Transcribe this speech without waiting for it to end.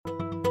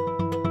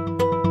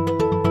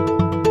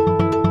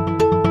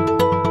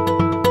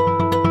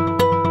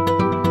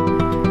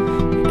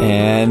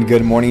And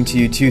good morning to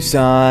you,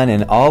 Tucson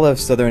and all of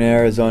Southern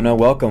Arizona.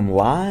 Welcome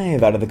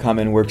live out of the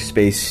Common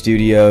Workspace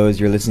Studios.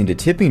 You're listening to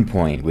Tipping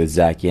Point with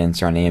Zach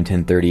Yenser on AM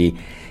 1030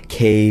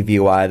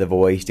 KVOI, The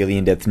Voice, daily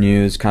in-depth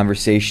news,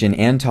 conversation,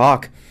 and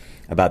talk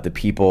about the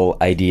people,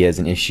 ideas,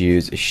 and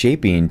issues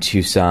shaping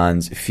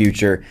Tucson's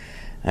future.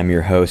 I'm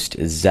your host,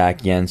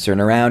 Zach Yenser,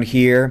 and around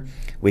here,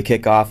 we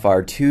kick off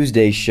our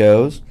Tuesday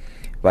shows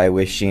by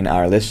wishing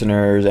our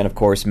listeners, and of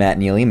course Matt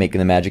Neely, making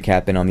the magic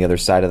happen on the other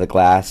side of the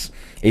glass,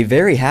 a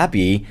very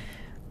happy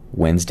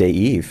Wednesday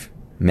Eve.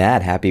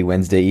 Matt, happy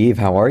Wednesday Eve.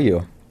 How are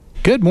you?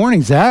 Good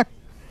morning, Zach.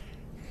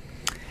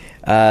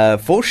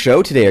 Full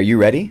show today. Are you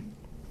ready?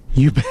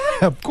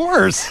 Of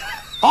course.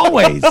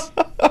 Always.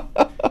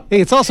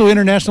 Hey, it's also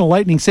International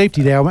Lightning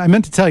Safety Day. I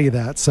meant to tell you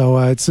that. So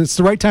it's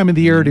the right time of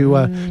the year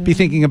to be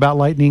thinking about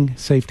lightning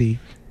safety.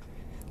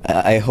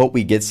 I hope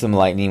we get some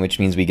lightning, which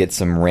means we get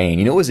some rain.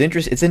 You know, it's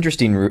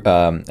interesting,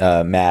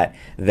 Matt,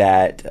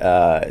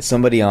 that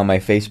somebody on my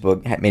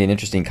Facebook made an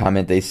interesting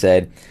comment. They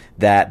said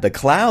that the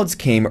clouds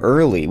came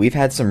early. We've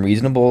had some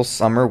reasonable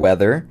summer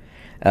weather.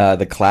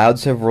 The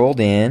clouds have rolled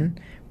in,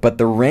 but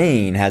the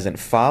rain hasn't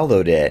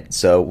followed it.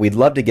 So we'd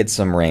love to get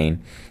some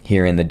rain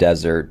here in the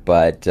desert,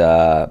 but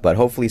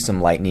hopefully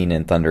some lightning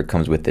and thunder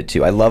comes with it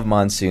too. I love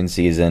monsoon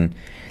season.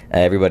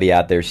 Everybody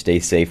out there, stay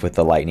safe with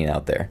the lightning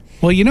out there.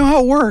 Well, you know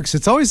how it works.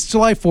 It's always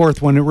July 4th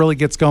when it really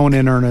gets going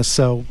in earnest.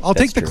 So I'll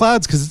take the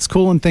clouds because it's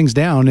cooling things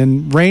down.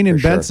 And rain in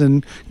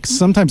Benson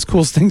sometimes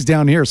cools things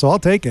down here, so I'll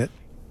take it.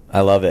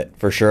 I love it,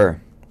 for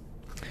sure.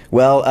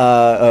 Well,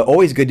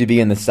 always good to be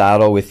in the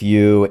saddle with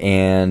you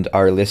and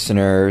our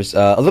listeners.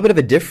 A little bit of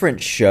a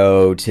different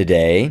show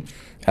today.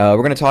 We're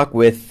going to talk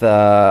with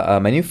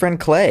my new friend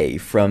Clay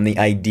from the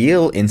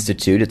Ideal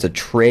Institute. It's a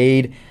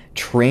trade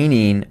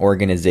training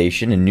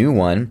organization, a new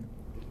one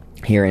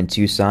here in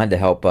Tucson to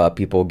help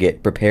people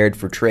get prepared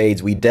for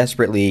trades. We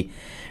desperately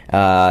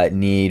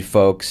need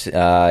folks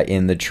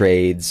in the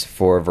trades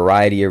for a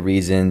variety of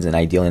reasons, and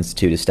Ideal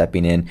Institute is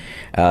stepping in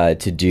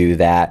to do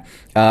that.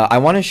 I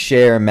want to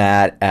share,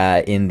 Matt,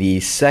 in the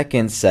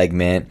second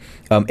segment,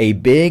 a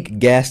big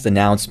guest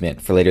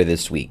announcement for later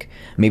this week.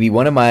 Maybe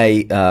one of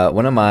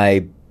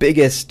my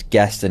biggest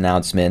guest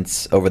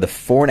announcements over the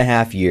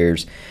 4.5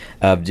 years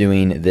of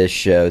doing this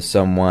show.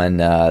 Someone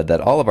that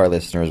all of our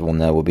listeners will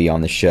know will be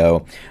on the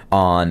show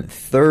on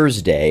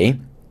Thursday.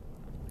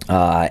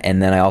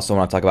 And then I also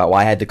want to talk about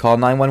why I had to call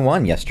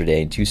 911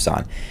 yesterday in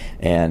Tucson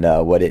and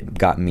what it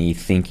got me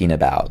thinking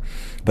about.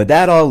 But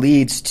that all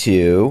leads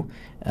to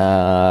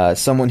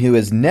someone who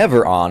is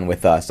never on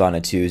with us on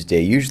a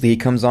Tuesday. Usually he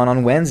comes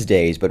on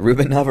Wednesdays, but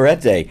Ruben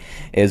Navarrete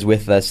is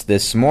with us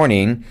this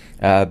morning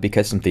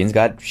because some things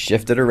got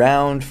shifted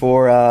around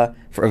for a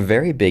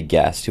very big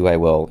guest who I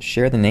will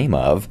share the name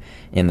of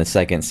in the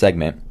second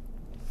segment.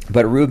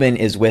 But Ruben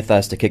is with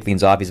us to kick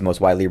things off. He's the most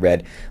widely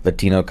read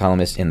Latino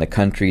columnist in the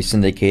country,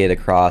 syndicated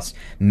across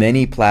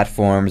many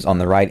platforms on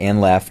the right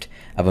and left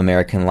of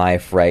American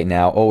life right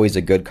now. Always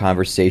a good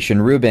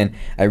conversation. Ruben,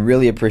 I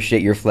really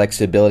appreciate your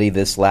flexibility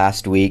this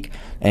last week.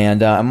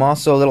 And I'm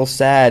also a little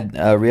sad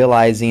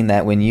realizing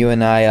that when you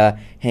and I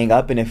hang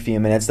up in a few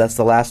minutes, that's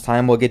the last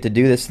time we'll get to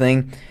do this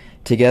thing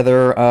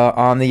together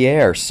on the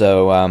air.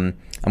 So I'm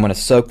going to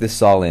soak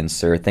this all in,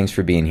 sir. Thanks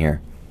for being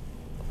here.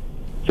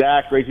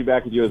 Zach, great to be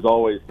back with you as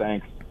always.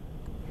 Thanks.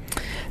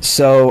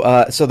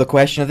 So the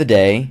question of the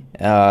day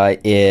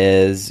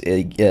is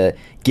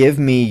give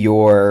me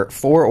your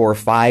 4 or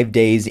 5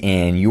 days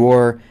in,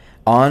 your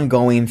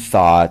ongoing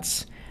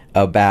thoughts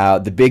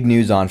about the big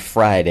news on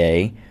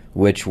Friday,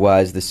 which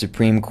was the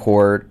Supreme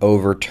Court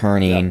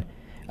overturning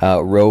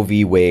Roe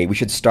v. Wade. We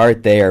should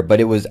start there, but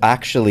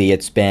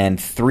it's been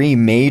 3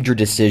 major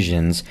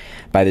decisions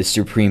by the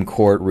Supreme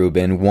Court,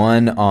 Ruben.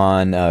 One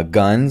on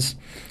guns,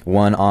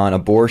 one on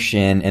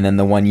abortion, and then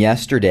the one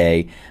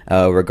yesterday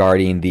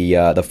regarding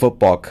the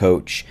football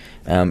coach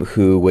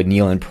who would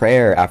kneel in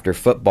prayer after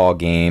football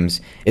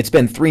games. It's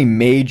been 3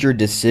 major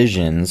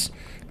decisions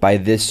by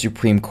this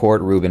Supreme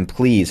Court, Ruben.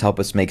 Please help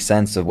us make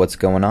sense of what's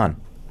going on.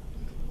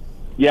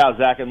 Yeah,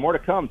 Zach, and more to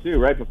come, too,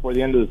 right before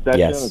the end of the session.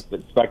 Yes.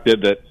 It's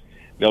expected that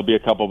there'll be a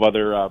couple of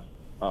other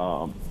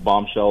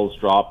bombshells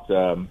dropped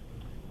in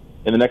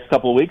the next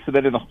couple of weeks. And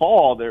then in the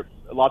fall, there's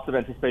lots of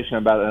anticipation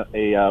about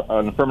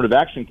an affirmative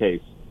action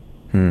case.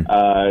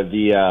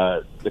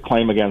 The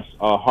claim against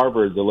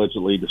Harvard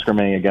allegedly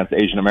discriminating against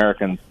Asian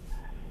Americans.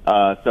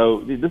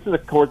 So this is a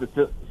court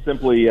that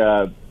simply,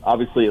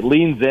 obviously, it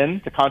leans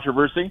in to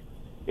controversy.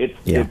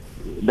 You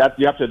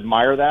have to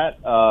admire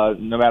that,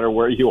 no matter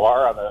where you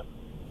are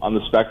on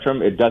the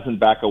spectrum. It doesn't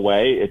back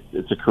away.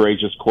 It's a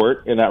courageous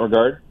court in that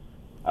regard.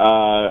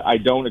 I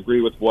don't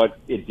agree with what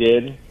it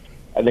did.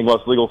 I think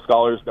most legal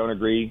scholars don't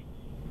agree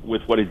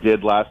with what it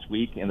did last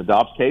week in the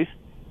Dobbs case.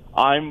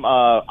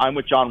 I'm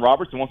with John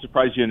Roberts, and won't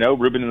surprise you to know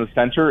Ruben in the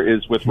center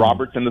is with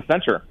Roberts in the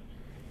center.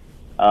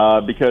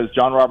 Because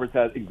John Roberts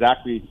has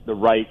exactly the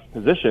right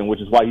position,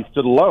 which is why he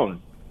stood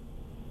alone.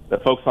 The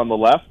folks on the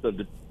left, the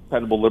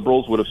dependable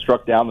liberals, would have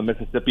struck down the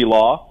Mississippi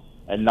law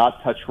and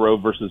not touch Roe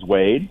versus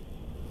Wade.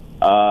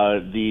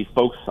 The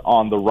folks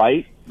on the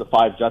right, the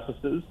 5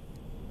 justices,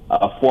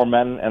 4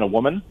 men and a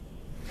woman,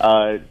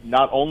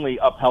 not only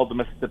upheld the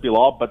Mississippi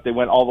law, but they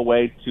went all the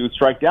way to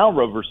strike down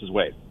Roe versus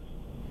Wade,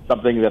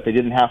 something that they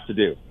didn't have to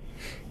do.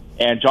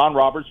 And John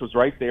Roberts was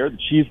right there. The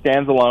cheese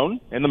stands alone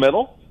in the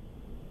middle,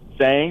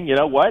 saying, you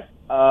know what,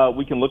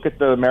 we can look at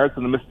the merits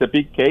of the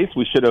Mississippi case.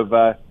 We should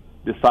have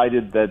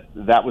decided that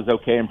that was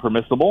okay and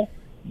permissible,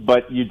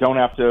 but you don't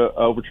have to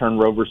overturn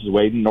Roe versus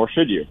Wade, nor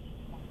should you.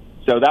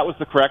 So that was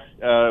the correct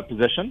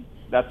position.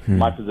 That's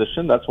my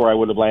position. That's where I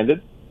would have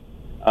landed.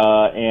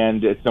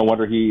 And it's no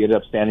wonder he ended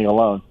up standing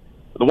alone.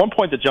 The one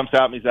point that jumps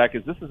out at me, Zach,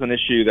 is this is an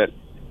issue that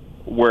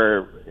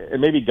where, and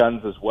maybe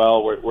guns as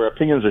well, where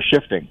opinions are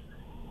shifting.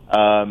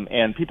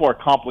 And people are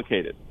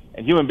complicated,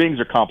 and human beings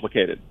are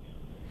complicated.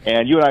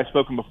 And you and I have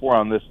spoken before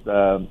on this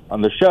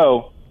on the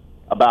show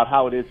about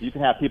how it is you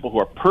can have people who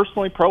are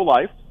personally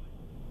pro-life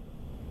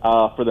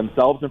for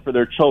themselves and for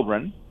their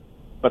children,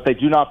 but they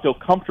do not feel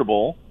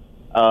comfortable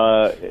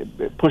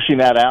pushing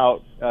that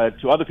out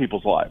to other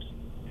people's lives.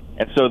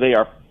 And so they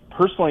are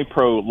personally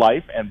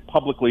pro-life and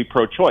publicly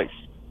pro-choice.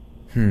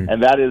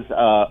 And that is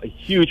a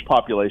huge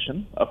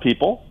population of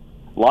people,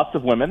 lots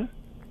of women.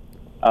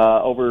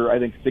 Over, I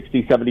think,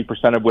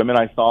 60-70% of women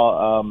I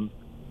saw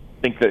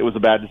think that it was a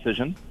bad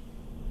decision.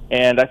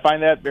 And I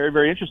find that very,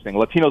 very interesting.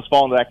 Latinos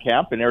fall into that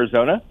camp in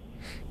Arizona.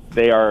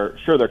 They're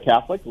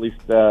Catholic, at least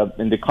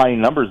in declining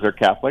numbers they're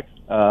Catholic.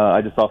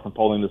 I just saw some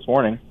polling this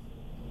morning.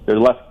 There's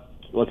less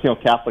Latino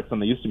Catholics than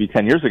there used to be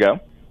 10 years ago.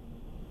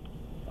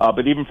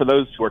 But even for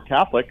those who are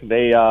Catholic,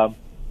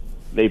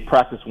 they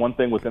practice one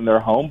thing within their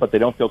home, but they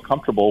don't feel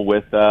comfortable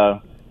with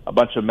a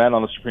bunch of men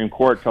on the Supreme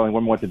Court telling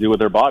women what to do with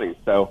their bodies.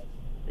 So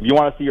if you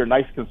want to see your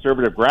nice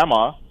conservative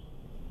grandma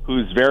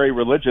who's very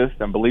religious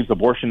and believes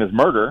abortion is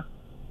murder,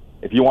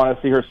 if you want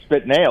to see her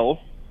spit nails,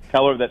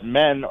 tell her that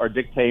men are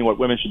dictating what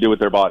women should do with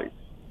their bodies.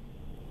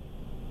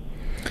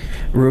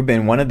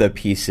 Ruben, one of the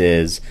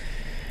pieces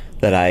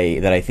that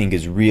I think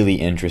is really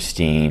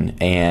interesting,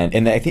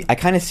 and I think I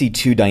kind of see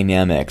two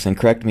dynamics, and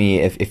correct me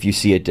if you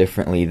see it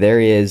differently. There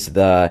is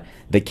the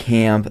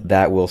camp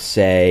that will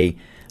say,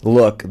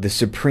 look, the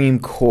Supreme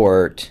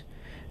Court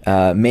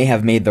may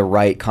have made the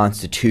right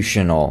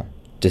constitutional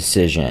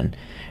decision.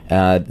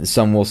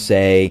 Some will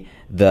say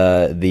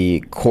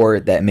the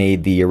court that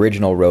made the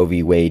original Roe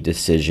v. Wade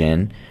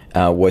decision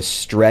was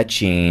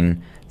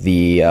stretching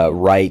the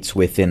rights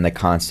within the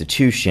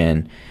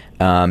Constitution,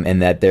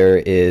 and that there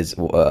is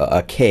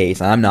a case.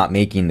 And I'm not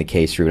making the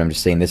case, Ruben. I'm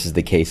just saying this is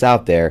the case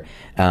out there,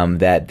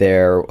 that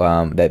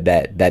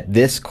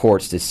this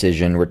court's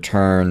decision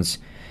returns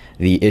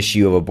the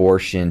issue of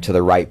abortion to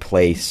the right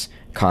place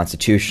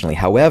constitutionally.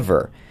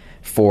 However,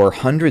 for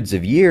hundreds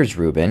of years,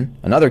 Ruben,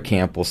 another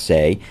camp will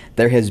say,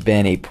 there has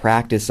been a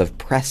practice of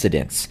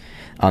precedence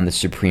on the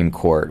Supreme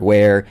Court,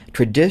 where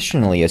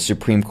traditionally a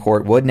Supreme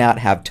Court would not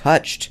have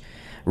touched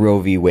Roe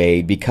v.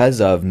 Wade because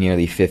of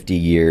nearly 50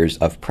 years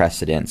of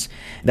precedence.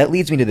 That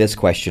leads me to this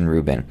question,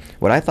 Ruben.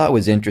 What I thought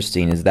was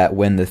interesting is that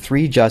when the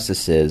 3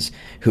 justices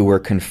who were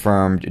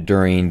confirmed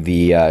during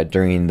the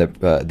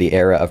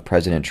era of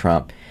President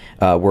Trump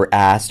were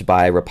asked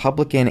by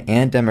Republican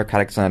and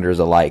Democratic senators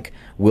alike,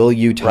 will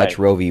you touch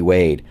Roe v.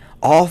 Wade?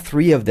 All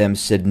 3 of them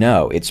said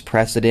no. It's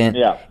precedent.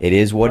 Yeah. It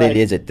is what it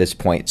is at this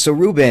point. So,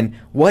 Ruben,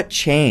 what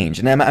changed?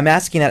 And I'm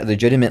asking that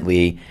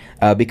legitimately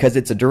because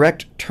it's a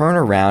direct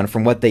turnaround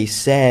from what they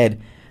said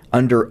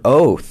under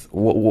oath.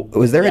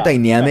 Was there a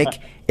dynamic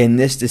in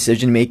this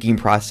decision-making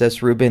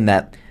process, Ruben,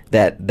 that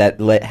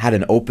had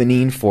an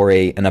opening for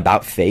an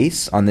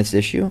about-face on this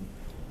issue?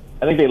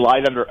 I think they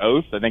lied under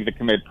oath. I think they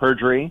committed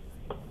perjury.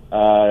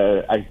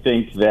 I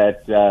think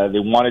that they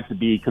wanted to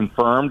be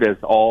confirmed, as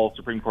all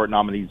Supreme Court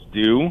nominees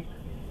do.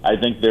 I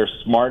think they're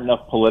smart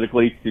enough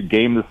politically to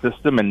game the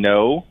system and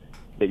know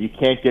that you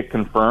can't get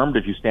confirmed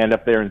if you stand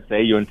up there and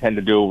say you intend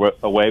to do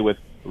away with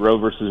Roe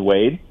versus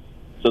Wade.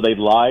 So they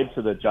lied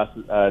to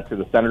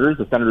the senators.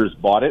 The senators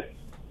bought it.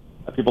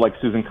 People like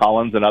Susan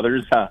Collins and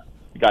others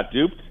got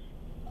duped.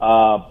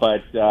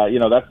 But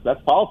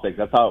that's politics.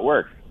 That's how it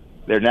works.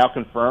 They're now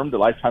confirmed, a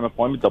lifetime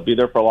appointment. They'll be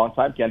there for a long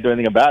time. Can't do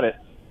anything about it.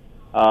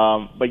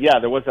 But yeah,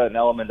 there was an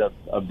element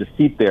of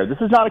deceit there.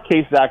 This is not a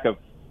case, Zach, of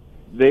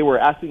they were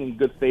acting in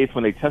good faith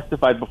when they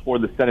testified before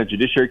the Senate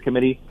Judiciary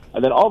Committee,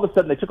 and then all of a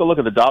sudden they took a look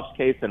at the Dobbs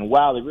case, and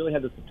wow, they really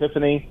had this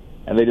epiphany,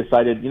 and they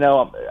decided,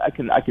 I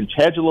can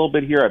hedge a little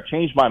bit here. I've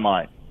changed my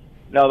mind.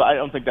 No, I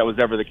don't think that was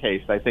ever the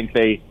case. I think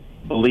they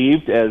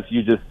believed, as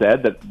you just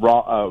said, that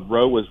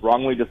Roe was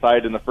wrongly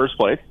decided in the first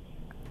place,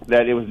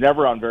 that it was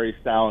never on very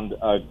sound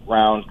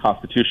ground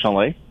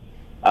constitutionally.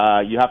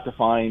 You have to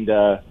find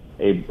a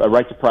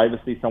right to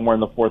privacy somewhere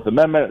in the Fourth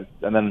Amendment,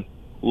 and then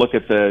look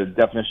at the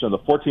definition of the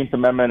 14th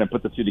Amendment and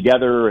put the two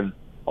together and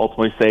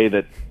ultimately say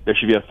that there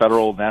should be a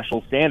federal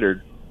national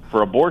standard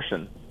for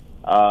abortion.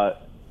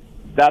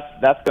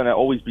 That's going to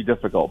always be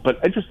difficult.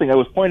 But interesting, it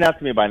was pointed out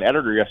to me by an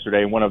editor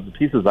yesterday in one of the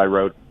pieces I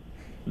wrote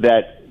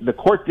that the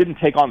court didn't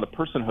take on the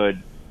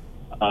personhood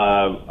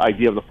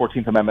idea of the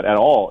 14th Amendment at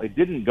all. It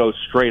didn't go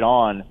straight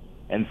on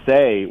and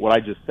say what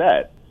I just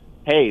said.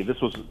 Hey, this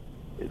was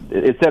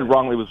it said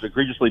wrongly was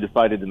egregiously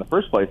decided in the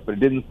first place, but it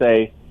didn't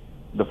say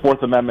the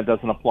Fourth Amendment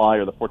doesn't apply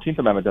or the 14th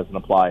Amendment doesn't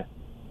apply.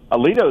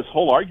 Alito's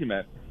whole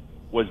argument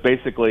was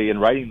basically, in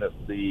writing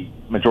the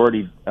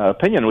majority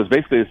opinion, was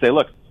basically to say,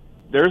 look,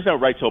 there is no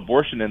right to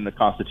abortion in the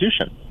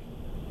Constitution.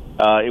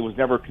 It was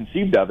never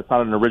conceived of. It's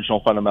not an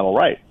original fundamental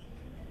right.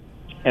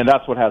 And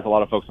that's what has a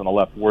lot of folks on the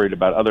left worried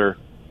about other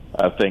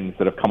things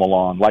that have come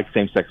along, like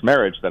same-sex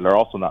marriage, that are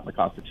also not in the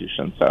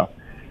Constitution. So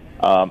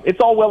it's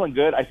all well and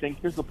good. I think,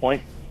 here's the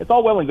point. It's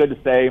all well and good to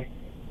say,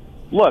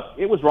 look,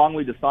 it was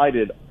wrongly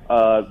decided.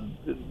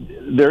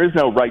 There is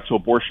no right to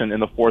abortion in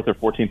the 4th or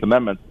 14th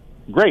Amendments.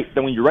 Great.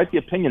 Then when you write the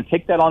opinion,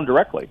 take that on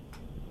directly.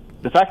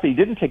 The fact that he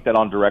didn't take that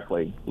on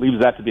directly leaves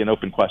that to be an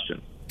open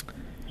question.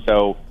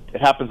 So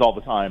it happens all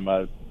the time.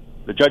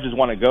 The judges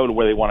want to go to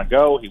where they want to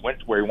go. He went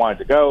to where he wanted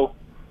to go,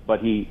 but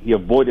he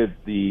avoided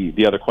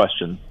the other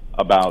questions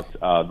about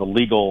the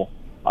legal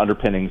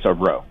underpinnings of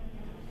Roe.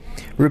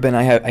 Ruben,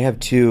 I have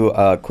two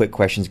quick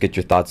questions to get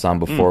your thoughts on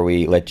before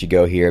we let you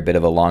go here, a bit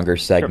of a longer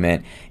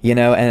segment. Sure. You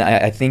know, and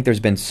I think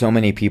there's been so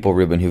many people,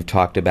 Ruben, who've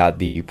talked about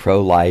the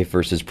pro-life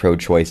versus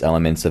pro-choice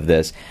elements of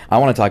this. I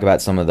want to talk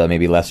about some of the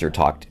maybe lesser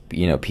talked,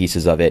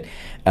 pieces of it.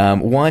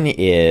 One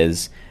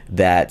is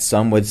that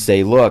some would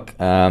say, look,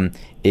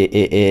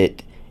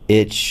 it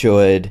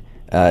should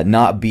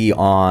not be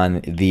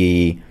on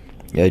the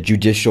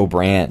judicial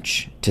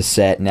branch to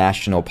set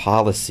national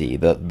policy.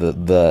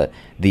 The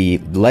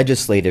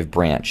legislative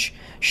branch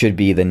should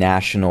be the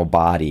national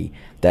body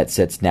that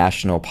sets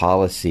national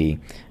policy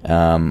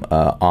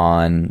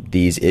on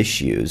these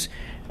issues.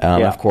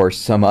 Of course,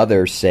 some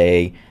others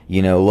say,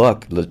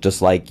 look,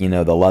 just like,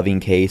 the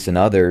Loving case and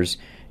others,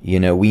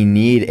 we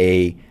need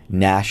a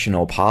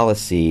national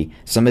policy.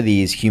 Some of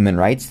these human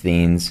rights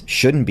things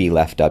shouldn't be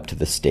left up to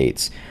the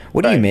states.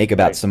 What do you make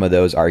about some of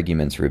those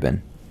arguments,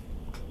 Ruben?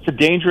 It's a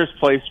dangerous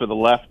place for the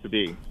left to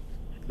be.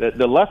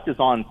 The left is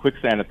on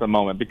quicksand at the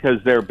moment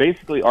because they're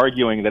basically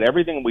arguing that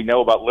everything we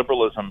know about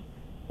liberalism,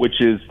 which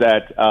is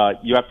that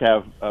you have to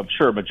have,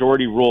 a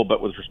majority rule,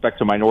 but with respect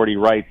to minority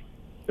rights,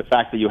 the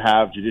fact that you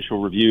have judicial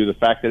review, the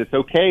fact that it's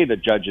okay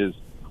that judges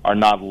are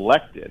not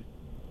elected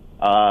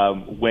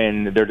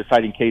when they're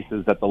deciding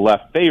cases that the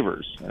left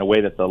favors in a way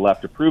that the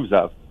left approves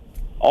of.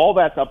 All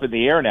that's up in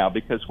the air now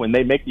because when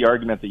they make the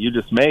argument that you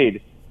just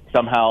made,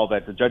 somehow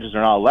that the judges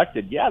are not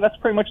elected, that's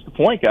pretty much the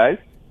point, guys.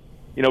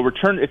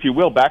 Return, if you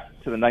will, back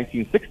to the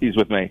 1960s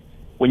with me,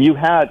 when you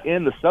had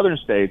in the southern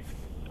states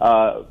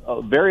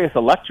various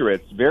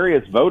electorates,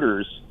 various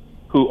voters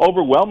who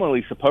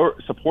overwhelmingly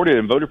supported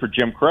and voted for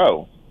Jim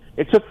Crow.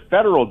 It took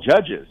federal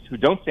judges who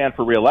don't stand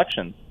for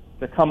re-election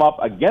to come up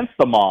against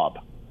the mob,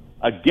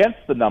 against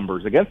the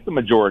numbers, against the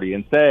majority,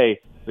 and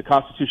say, the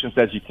Constitution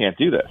says you can't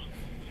do this.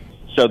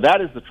 So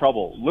that is the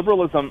trouble.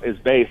 Liberalism is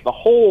based, the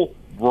whole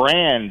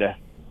brand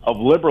of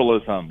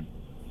liberalism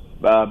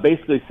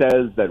basically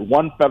says that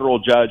one federal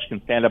judge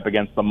can stand up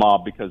against the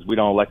mob because we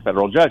don't elect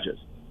federal judges.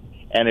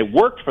 And it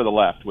worked for the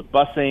left with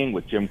busing,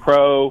 with Jim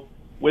Crow,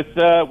 with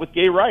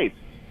gay rights.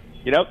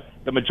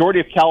 The majority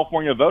of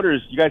California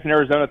voters, you guys in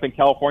Arizona think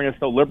California is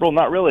so liberal?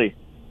 Not really.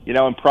 We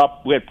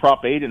had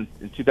Prop 8 in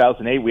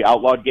 2008, we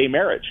outlawed gay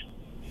marriage.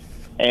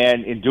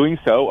 And in doing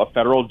so, a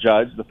federal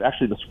judge,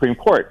 actually the Supreme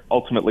Court,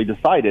 ultimately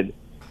decided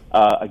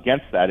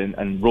against that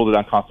and ruled it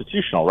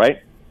unconstitutional,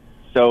 right?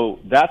 So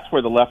that's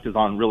where the left is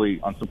on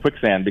some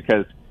quicksand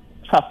because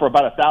for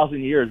about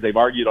 1,000 years they've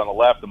argued on the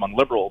left among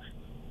liberals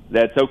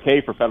that it's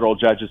okay for federal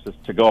judges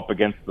to go up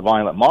against the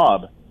violent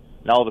mob,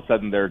 and all of a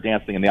sudden they're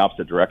dancing in the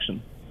opposite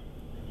direction.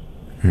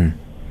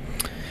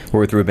 We're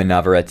with Ruben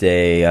Navarrete,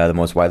 the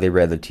most widely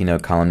read Latino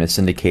columnist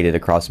syndicated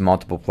across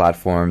multiple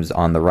platforms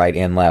on the right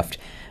and left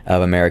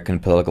of American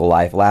political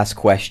life. Last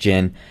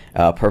question,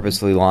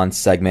 purposely launched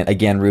segment.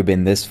 Again,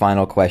 Ruben, this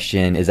final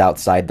question is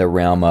outside the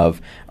realm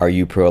of are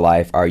you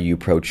pro-life, are you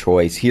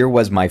pro-choice? Here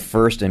was my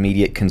first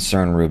immediate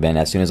concern, Ruben,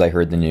 as soon as I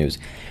heard the news.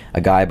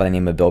 A guy by the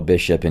name of Bill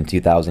Bishop in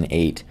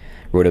 2008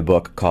 wrote a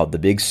book called The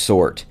Big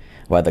Sort,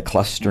 Why the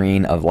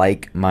Clustering of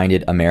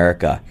Like-Minded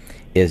America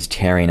is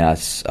Tearing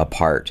Us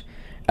Apart.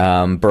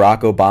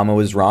 Barack Obama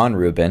was wrong,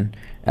 Ruben.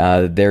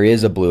 There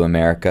is a blue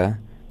America.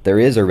 There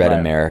is a red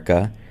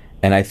America.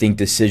 And I think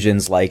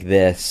decisions like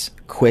this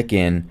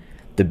quicken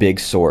the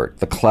big sort,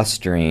 the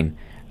clustering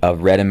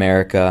of red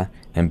America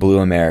and blue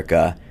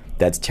America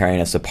that's tearing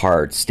us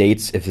apart.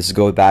 States, if this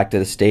goes back to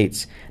the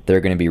states, there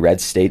are going to be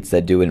red states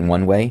that do it in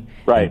one way,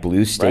 and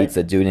blue states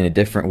that do it in a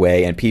different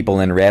way, and people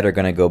in red are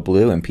going to go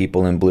blue, and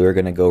people in blue are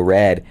going to go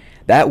red.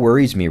 That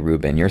worries me,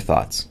 Ruben. Your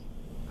thoughts?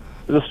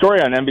 There's a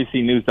story on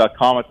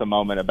NBCNews.com at the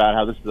moment about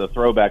how this is a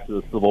throwback to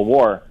the Civil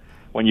War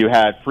when you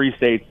had free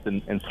states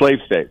and slave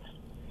states.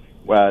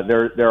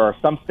 There are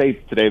some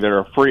states today that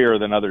are freer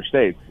than other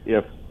states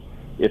if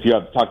you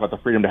have to talk about the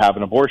freedom to have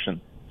an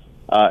abortion.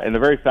 And the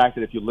very fact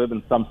that if you live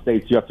in some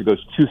states, you have to go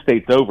 2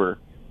 states over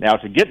now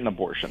to get an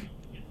abortion.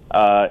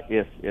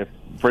 If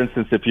for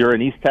instance, if you're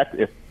in East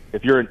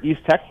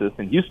Texas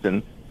in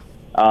Houston,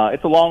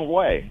 it's a long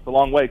way. It's a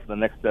long way to the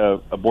next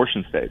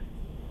abortion state,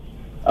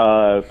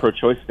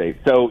 pro-choice state.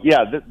 So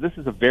yeah, this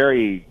is a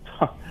very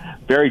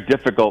very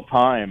difficult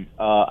time.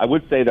 I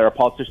would say that our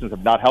politicians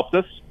have not helped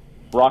us.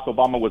 Barack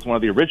Obama was one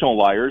of the original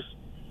liars.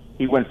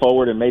 He went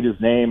forward and made his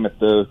name at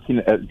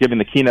giving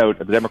the keynote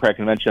at the Democratic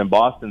Convention in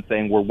Boston,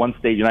 saying we're one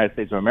state, United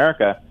States of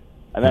America.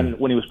 And then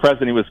when he was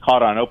president, he was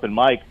caught on an open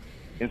mic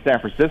in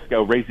San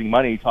Francisco raising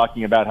money,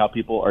 talking about how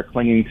people are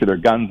clinging to their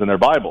guns and their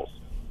Bibles.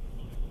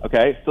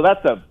 Okay, so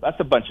that's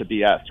a bunch of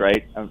BS,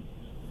 right?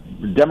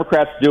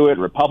 Democrats do it,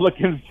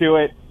 Republicans do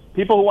it,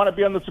 people who want to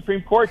be on the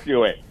Supreme Court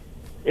do it.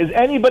 Is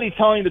anybody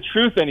telling the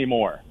truth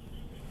anymore?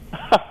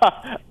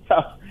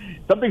 So,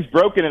 something's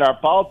broken in our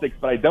politics,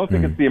 but I don't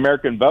think it's the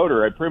American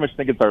voter. I pretty much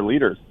think it's our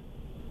leaders.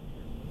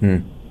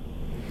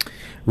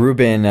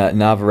 Ruben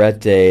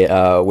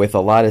Navarrete, with a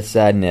lot of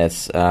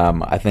sadness,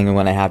 I think I'm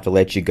going to have to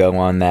let you go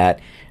on that.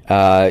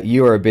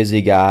 You are a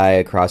busy guy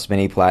across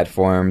many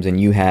platforms,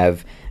 and you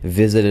have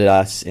visited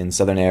us in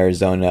Southern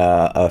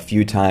Arizona a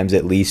few times,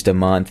 at least a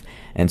month,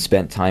 and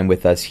spent time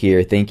with us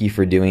here. Thank you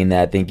for doing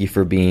that. Thank you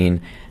for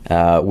being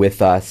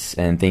with us,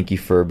 and thank you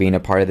for being a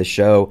part of the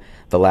show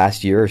the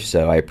last year or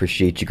so. I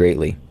appreciate you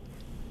greatly.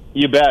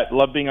 You bet.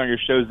 Love being on your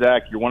show,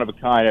 Zach. You're one of a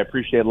kind. I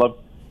appreciate it. Love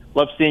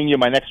seeing you.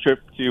 My next trip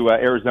to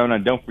Arizona,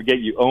 and don't forget,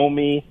 you owe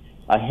me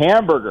a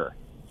hamburger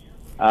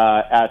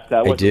at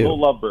Little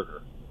Love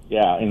Burger.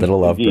 Yeah, Little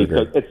Love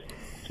Burger. So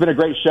it's been a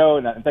great show,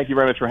 and thank you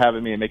very much for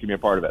having me and making me a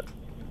part of it.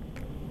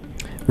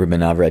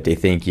 Ruben Navarrete,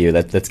 thank you.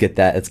 Let's get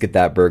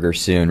that burger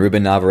soon.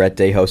 Ruben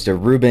Navarrete, host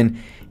of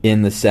Ruben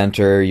in the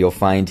Center. You'll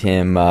find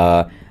him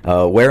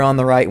where on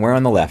the right, where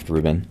on the left,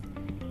 Ruben?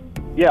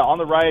 Yeah, on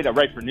the right, I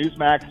write for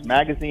Newsmax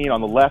magazine.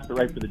 On the left, I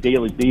write for the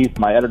Daily Beast.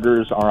 My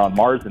editors are on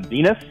Mars and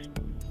Venus.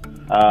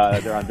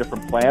 They're on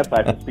different planets.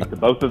 I have to speak to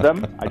both of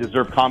them. I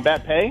deserve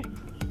combat pay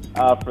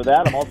for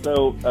that. I'm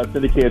also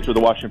syndicated through the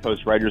Washington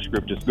Post Writers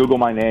Group. Just Google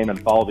my name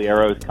and follow the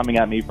arrows coming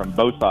at me from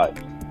both sides.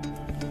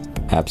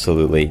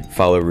 Absolutely.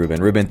 Follow Ruben.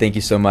 Ruben, thank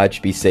you so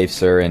much. Be safe,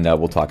 sir, and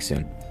we'll talk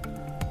soon.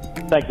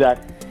 Thanks, Zach.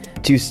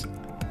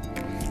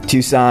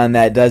 Tucson,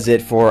 that does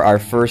it for our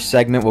first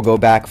segment. We'll go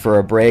back for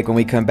a break. When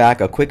we come back,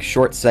 a quick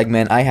short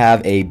segment. I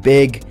have a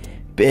big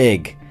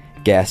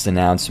guest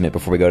announcement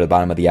before we go to the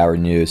bottom of the hour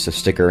news, so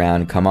stick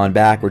around. Come on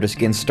back. We're just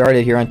getting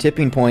started here on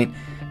Tipping Point,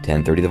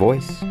 1030 The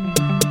Voice.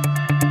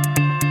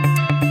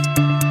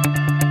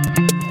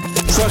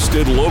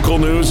 Trusted local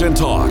news and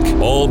talk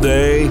all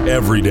day,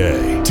 every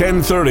day.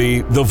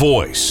 1030 The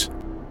Voice.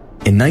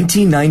 In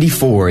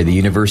 1994, the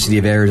University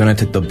of Arizona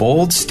took the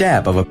bold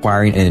step of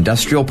acquiring an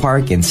industrial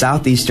park in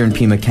southeastern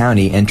Pima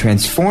County and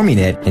transforming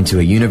it into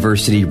a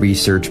university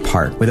research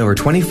park. With over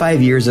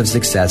 25 years of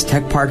success,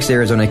 Tech Parks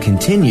Arizona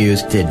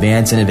continues to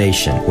advance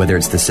innovation. Whether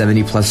it's the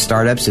 70-plus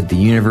startups at the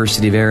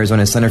University of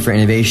Arizona Center for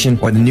Innovation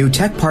or the new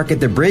Tech Park at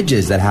the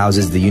Bridges that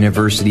houses the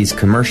university's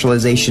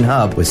commercialization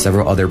hub with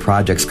several other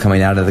projects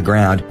coming out of the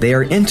ground, they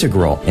are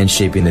integral in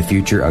shaping the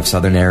future of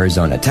Southern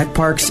Arizona. Tech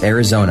Parks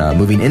Arizona,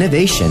 moving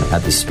innovation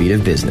at the speed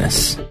of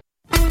business.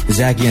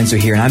 Zach Yenser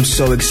here, and I'm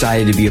so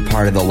excited to be a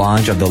part of the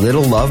launch of the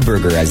Little Love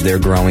Burger as they're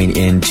growing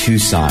in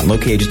Tucson.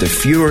 Located just a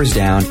few doors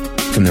down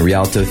from the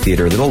Rialto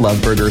Theater, Little Love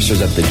Burger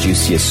serves up the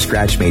juiciest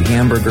scratch-made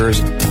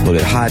hamburgers,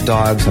 loaded hot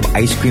dogs, have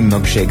ice cream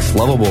milkshakes,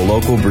 lovable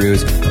local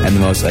brews, and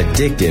the most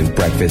addictive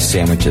breakfast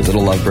sandwiches.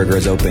 Little Love Burger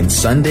is open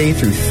Sunday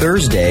through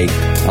Thursday,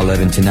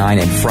 11 to 9,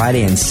 and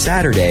Friday and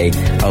Saturday,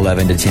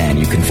 11 to 10.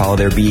 You can follow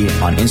their beat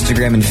on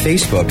Instagram and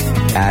Facebook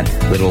at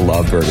Little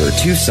Love Burger.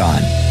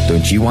 Tucson,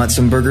 don't you want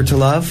some burger to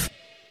love?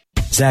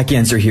 Zach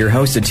Yenser here,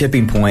 host of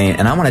Tipping Point,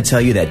 and I want to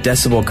tell you that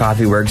Decibel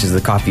Coffee Works is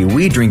the coffee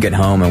we drink at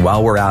home and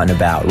while we're out and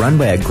about. Run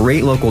by a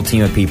great local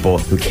team of people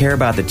who care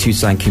about the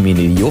Tucson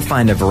community, you'll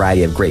find a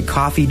variety of great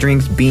coffee,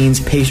 drinks,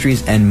 beans,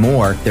 pastries, and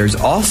more. There's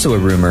also a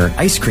rumor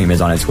ice cream is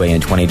on its way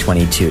in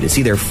 2022. To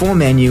see their full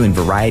menu and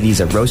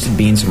varieties of roasted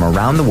beans from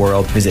around the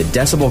world, visit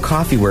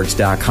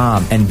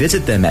DecibelCoffeeWorks.com and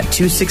visit them at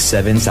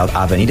 267 South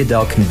Avenida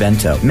del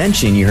Convento.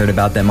 Mention you heard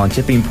about them on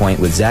Tipping Point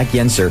with Zach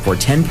Yenser for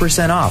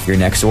 10% off your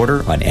next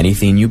order on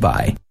anything you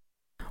buy.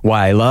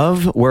 Why I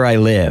love where I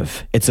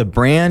live. It's a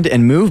brand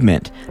and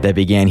movement that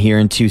began here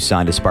in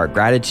Tucson to spark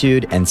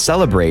gratitude and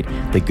celebrate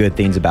the good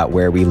things about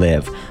where we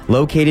live.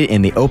 Located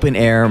in the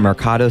open-air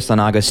Mercado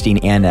San Agustin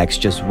Annex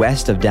just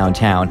west of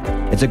downtown,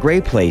 it's a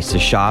great place to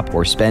shop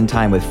or spend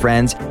time with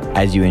friends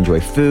as you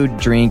enjoy food,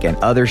 drink, and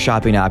other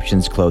shopping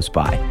options close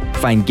by.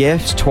 Find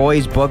gifts,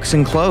 toys, books,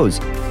 and clothes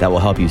that will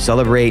help you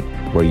celebrate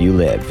where you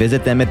live.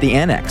 Visit them at the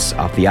Annex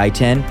off the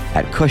I-10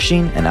 at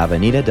Cushing and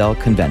Avenida del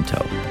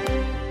Convento.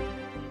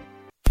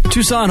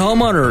 Tucson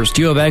homeowners,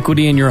 do you have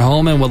equity in your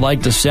home and would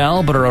like to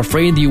sell but are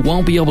afraid that you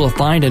won't be able to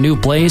find a new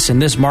place in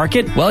this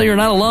market? Well, you're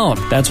not alone.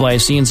 That's why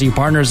CNC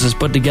Partners has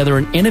put together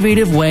an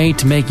innovative way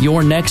to make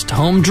your next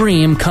home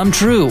dream come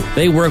true.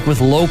 They work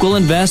with local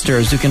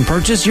investors who can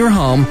purchase your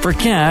home for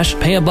cash,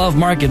 pay above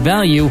market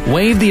value,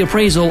 waive the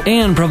appraisal,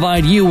 and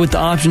provide you with the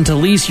option to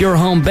lease your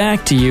home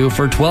back to you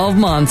for 12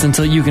 months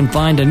until you can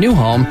find a new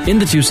home in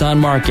the Tucson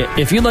market.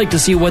 If you'd like to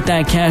see what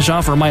that cash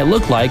offer might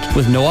look like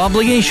with no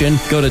obligation,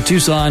 go to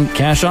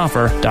TucsonCashOffer.com.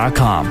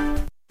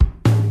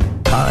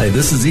 Hi, Hi,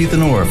 this is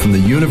Ethan Orr from the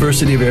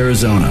University of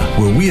Arizona,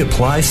 where we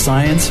apply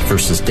science for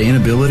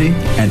sustainability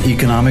and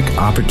economic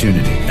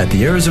opportunity. At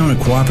the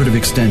Arizona Cooperative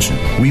Extension,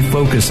 we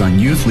focus on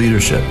youth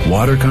leadership,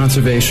 water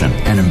conservation,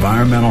 and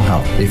environmental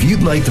health. If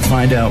you'd like to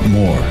find out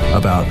more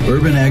about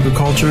urban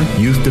agriculture,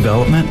 youth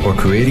development, or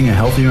creating a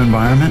healthier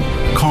environment,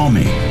 call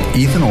me,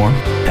 Ethan Orr,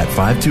 at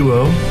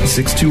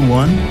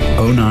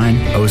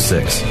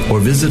 520-621-0906, or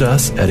visit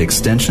us at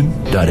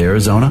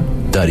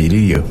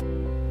extension.arizona.edu.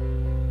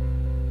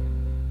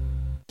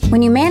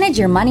 When you manage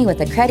your money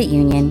with a credit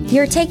union,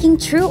 you're taking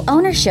true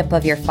ownership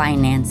of your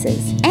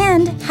finances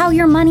and how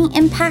your money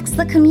impacts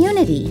the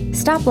community.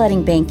 Stop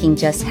letting banking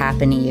just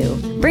happen to you.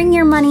 Bring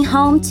your money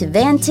home to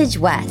Vantage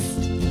West.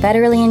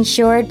 Federally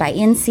insured by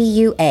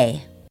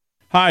NCUA.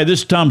 Hi, this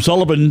is Tom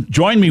Sullivan.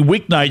 Join me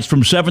weeknights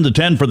from 7 to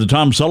 10 for the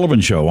Tom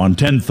Sullivan Show on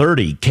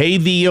 1030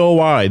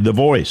 KVOI, The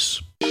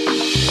Voice.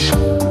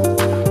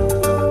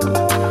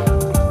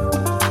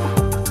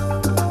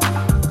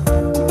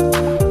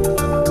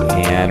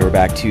 And we're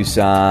back,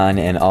 Tucson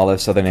and all of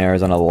Southern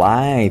Arizona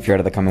live here out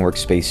of the Common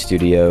Workspace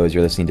Studios.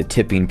 You're listening to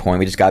Tipping Point.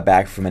 We just got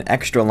back from an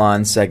Extra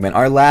Lawn segment.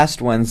 Our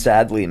last one,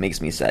 sadly, it makes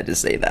me sad to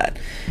say that,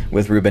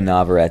 with Ruben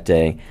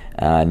Navarrete,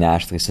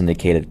 nationally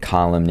syndicated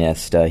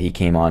columnist. He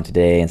came on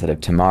today instead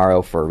of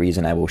tomorrow for a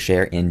reason I will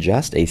share in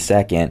just a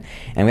second.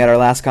 And we had our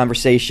last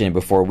conversation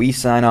before we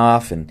sign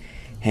off and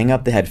hang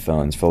up the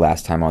headphones for the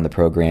last time on the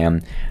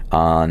program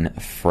on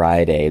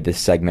Friday. This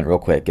segment, real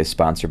quick, is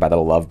sponsored by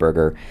Little Love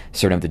Burger,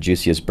 serving up the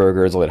juiciest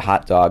burgers, loaded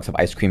hot dogs, have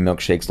ice cream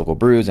milkshakes, local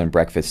brews, and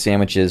breakfast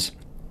sandwiches.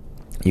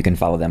 You can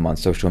follow them on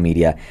social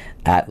media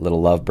at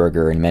Little Love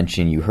Burger and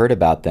mention you heard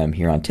about them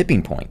here on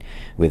Tipping Point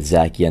with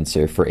Zach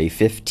Yenser for a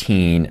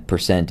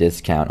 15%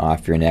 discount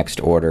off your next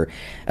order.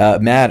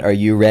 Matt, are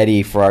you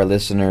ready for our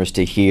listeners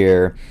to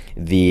hear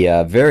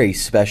the very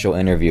special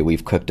interview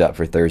we've cooked up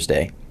for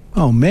Thursday?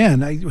 Oh,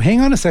 man.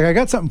 Hang on a second. I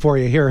got something for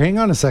you here. Hang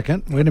on a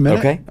second. Wait a minute.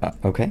 Okay.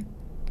 Okay.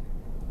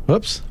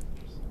 Whoops.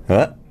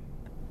 Huh?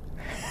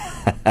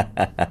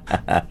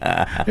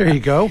 There you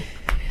go.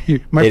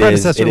 My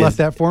predecessor left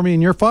that for me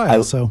in your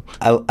file.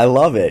 I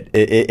love it.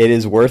 It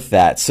is worth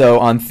that. So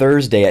on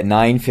Thursday at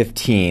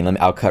 9:15,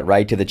 I'll cut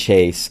right to the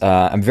chase.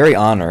 I'm very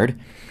honored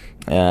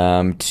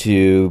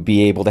to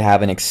be able to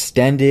have an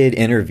extended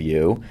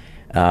interview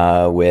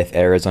with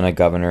Arizona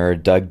Governor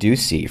Doug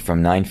Ducey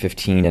from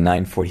 9:15 to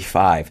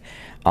 9:45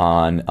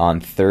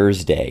 on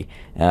Thursday.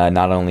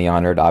 Not only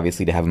honored,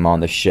 obviously, to have him on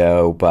the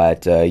show,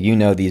 but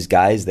these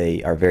guys,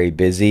 they are very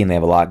busy and they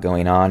have a lot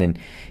going on, and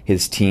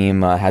his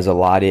team has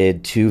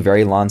allotted 2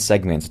 very long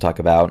segments to talk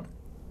about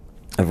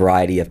a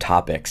variety of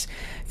topics,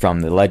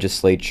 from the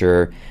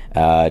legislature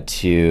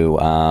to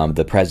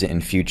the present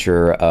and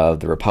future of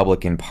the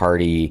Republican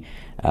Party,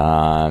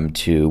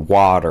 to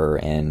water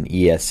and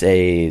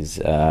ESAs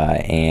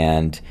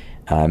and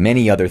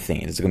many other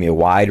things. It's going to be a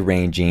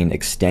wide-ranging,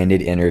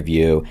 extended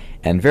interview,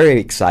 and very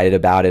excited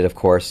about it, of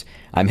course.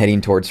 I'm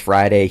heading towards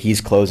Friday.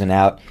 He's closing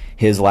out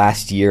his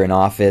last year in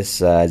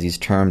office as he's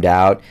termed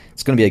out.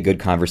 It's going to be a good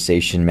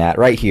conversation, Matt,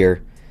 right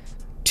here,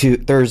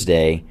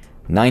 Thursday,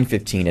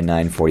 9:15 to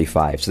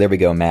 9:45. So there we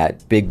go,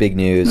 Matt. Big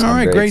news. All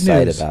right, I'm very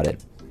excited news about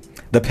it.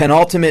 The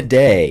penultimate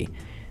day.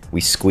 We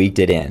squeaked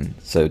it in.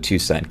 So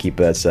Tucson, keep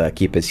us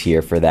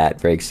here for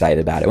that. Very excited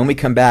about it. When we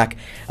come back,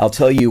 I'll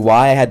tell you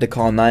why I had to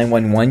call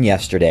 911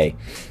 yesterday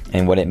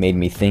and what it made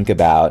me think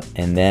about.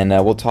 And then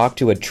we'll talk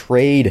to a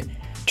trade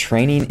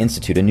training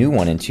institute, a new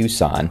one in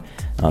Tucson,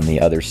 on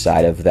the other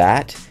side of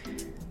that.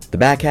 The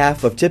back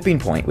half of Tipping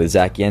Point with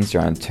Zach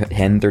Yenser on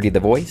 1030 The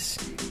Voice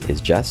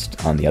is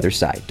just on the other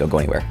side. Don't go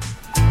anywhere.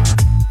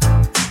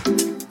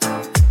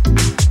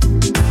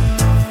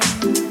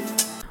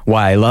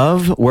 Why I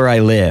love where I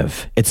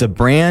live. It's a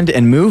brand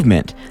and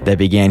movement that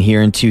began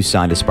here in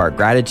Tucson to spark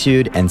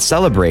gratitude and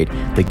celebrate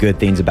the good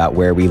things about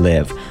where we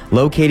live.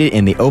 Located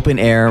in the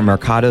open-air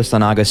Mercado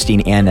San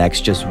Agustin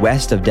Annex just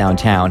west of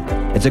downtown,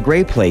 it's a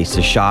great place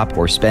to shop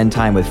or spend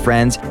time with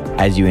friends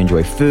as you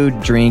enjoy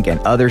food, drink, and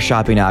other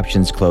shopping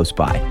options close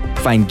by.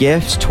 Find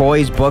gifts,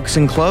 toys, books,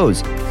 and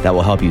clothes that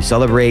will help you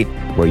celebrate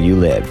where you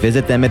live.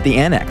 Visit them at the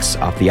Annex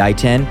off the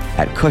I-10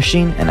 at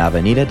Cushing and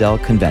Avenida del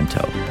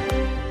Convento.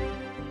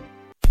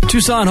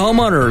 Tucson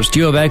homeowners,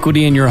 do you have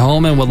equity in your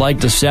home and would like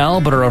to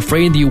sell but are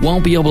afraid that you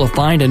won't be able to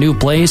find a new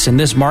place in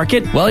this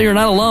market? Well, you're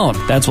not alone.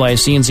 That's why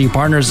CNC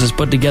Partners has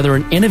put together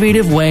an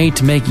innovative way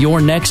to make your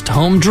next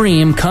home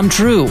dream come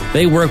true.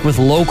 They work with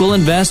local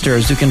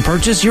investors who can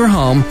purchase your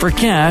home for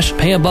cash,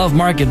 pay above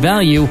market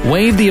value,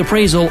 waive the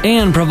appraisal,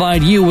 and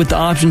provide you with the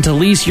option to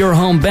lease your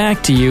home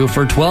back to you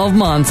for 12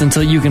 months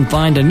until you can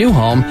find a new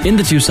home in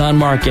the Tucson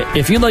market.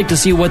 If you'd like to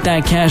see what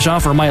that cash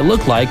offer might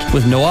look like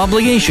with no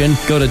obligation,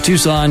 go to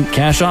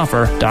TucsonCashOffer.com.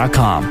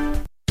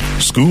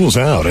 School's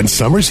out and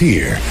summer's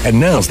here, and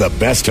now's the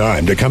best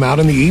time to come out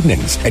in the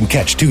evenings and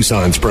catch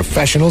Tucson's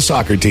professional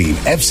soccer team,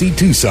 FC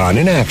Tucson,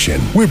 in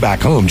action. We're back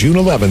home June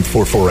 11th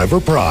for Forever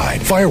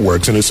Pride.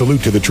 Fireworks and a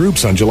salute to the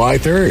troops on July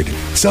 3rd.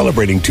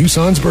 Celebrating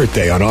Tucson's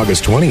birthday on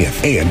August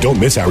 20th. And don't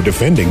miss our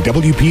defending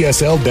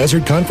WPSL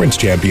Desert Conference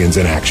champions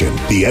in action.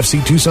 The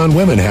FC Tucson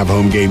women have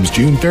home games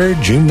June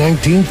 3rd, June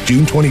 19th,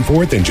 June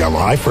 24th, and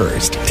July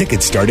 1st.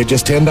 Tickets start at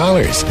just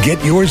 $10.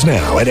 Get yours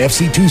now at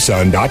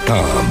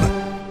fctucson.com.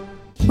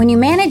 When you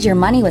manage your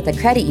money with a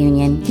credit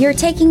union, you're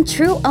taking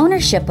true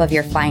ownership of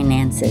your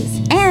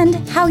finances and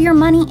how your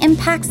money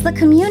impacts the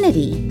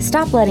community.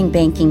 Stop letting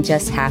banking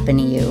just happen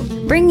to you.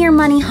 Bring your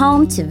money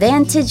home to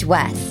Vantage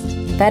West.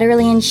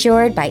 Federally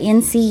insured by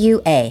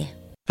NCUA.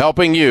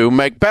 Helping you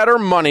make better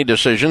money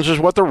decisions is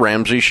what The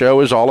Ramsey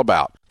Show is all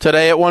about.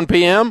 Today at 1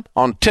 p.m.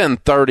 on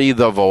 1030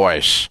 The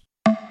Voice.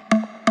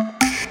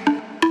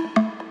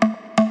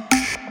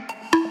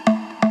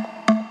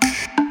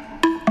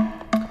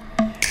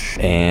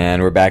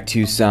 And we're back,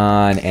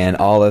 Tucson and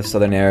all of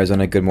Southern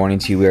Arizona. Good morning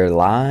to you. We are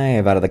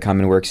live out of the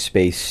Common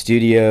Workspace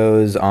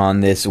Studios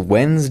on this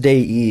Wednesday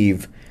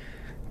Eve,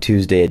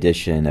 Tuesday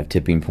edition of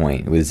Tipping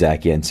Point with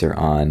Zach Yenser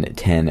on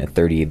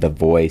 1030 The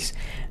Voice.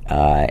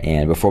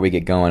 And before we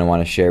get going, I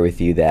want to share with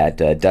you that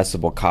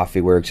Decibel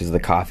Coffee Works is the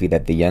coffee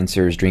that the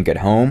Yensers drink at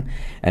home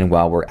and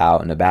while we're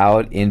out and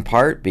about, in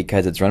part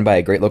because it's run by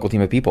a great local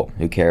team of people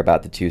who care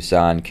about the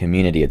Tucson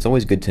community. It's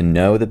always good to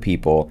know the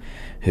people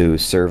who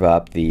serve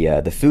up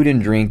the food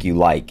and drink you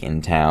like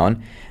in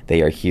town.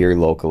 They are here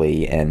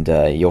locally, and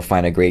you'll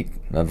find a great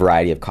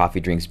variety of coffee,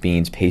 drinks,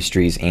 beans,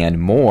 pastries, and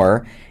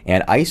more.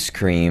 And ice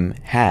cream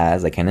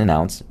has, I can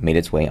announce, made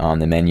its way on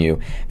the menu.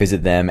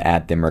 Visit them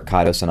at the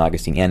Mercado San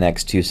Agustin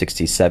Annex,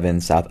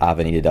 267 South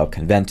Avenida del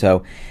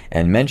Convento,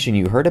 and mention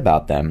you heard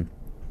about them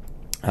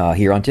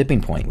here on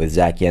Tipping Point with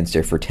Zach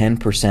Yenser for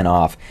 10%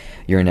 off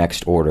your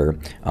next order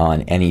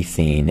on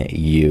anything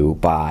you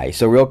buy.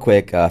 So real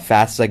quick,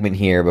 fast segment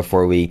here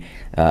before we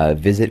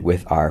visit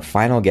with our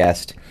final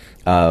guest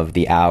of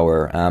the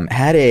hour.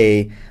 Had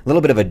a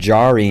little bit of a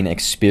jarring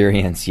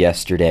experience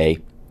yesterday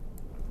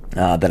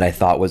that I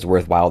thought was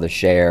worthwhile to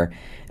share,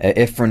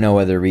 if for no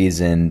other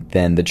reason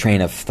than the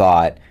train of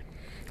thought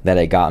that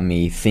it got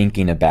me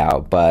thinking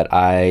about. But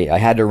I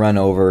had to run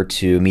over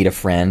to meet a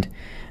friend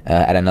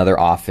at another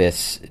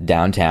office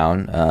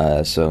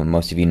downtown. So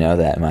most of you know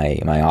that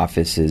my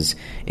office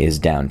is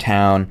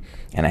downtown,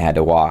 and I had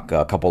to walk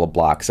a couple of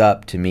blocks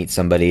up to meet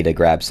somebody to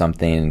grab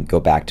something and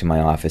go back to my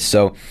office.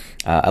 So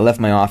I left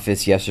my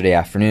office yesterday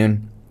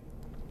afternoon,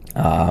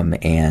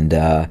 and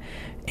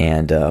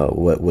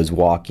was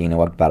walking. I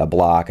walked about a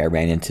block. I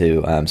ran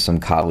into some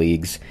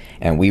colleagues,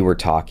 and we were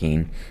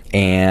talking.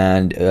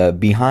 And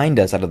behind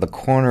us, out of the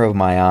corner of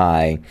my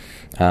eye,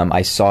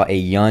 I saw a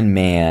young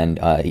man.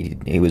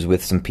 He was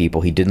with some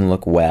people. He didn't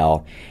look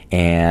well,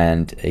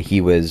 and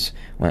he was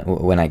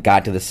when I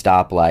got to the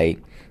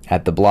stoplight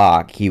at the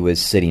block, he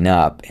was sitting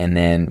up, and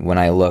then when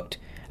I looked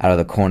out of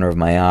the corner of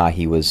my eye,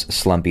 he was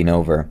slumping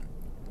over.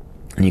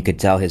 And you could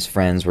tell his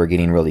friends were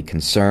getting really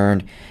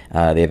concerned.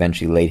 They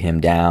eventually laid him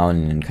down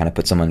and kind of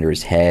put some under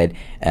his head,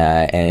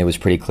 and it was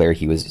pretty clear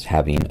he was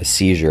having a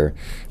seizure.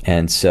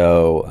 And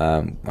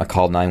so I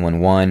called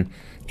 911,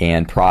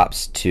 and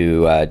props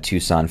to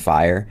Tucson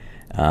Fire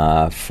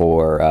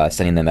for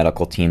sending the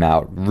medical team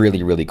out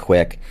really, really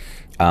quick.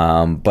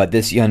 But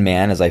this young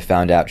man, as I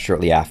found out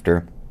shortly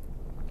after,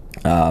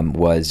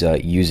 was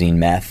using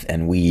meth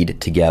and weed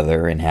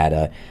together and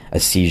had a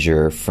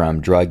seizure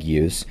from drug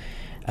use.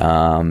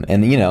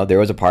 And, you know, there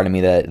was a part of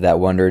me that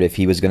wondered if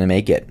he was going to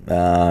make it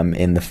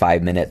in the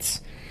 5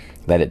 minutes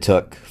that it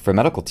took for a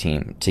medical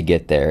team to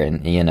get there.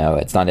 And, you know,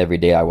 it's not every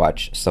day I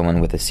watch someone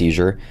with a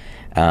seizure,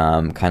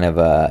 from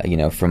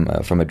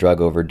a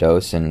drug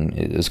overdose, and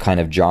it was kind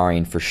of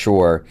jarring for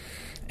sure.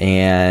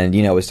 And,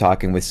 you know, I was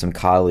talking with some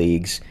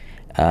colleagues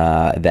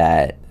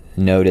that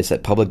noticed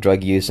that public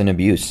drug use and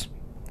abuse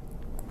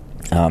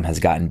has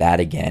gotten bad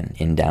again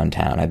in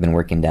downtown. I've been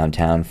working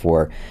downtown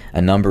for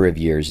a number of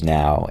years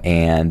now,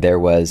 and there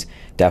was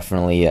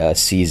definitely a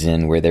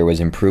season where there was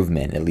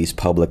improvement, at least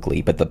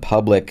publicly. But the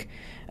public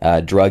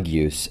drug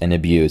use and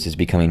abuse is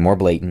becoming more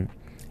blatant,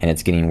 and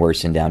it's getting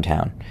worse in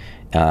downtown.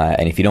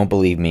 And if you don't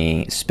believe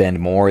me, spend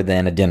more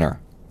than a dinner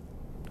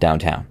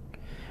downtown,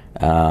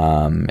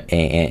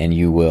 and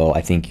you will.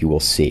 I think you will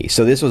see.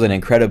 So this was an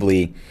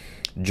incredibly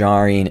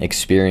jarring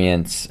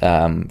experience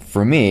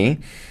for me.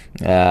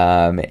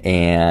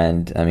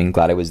 And I mean,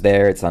 glad I was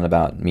there. It's not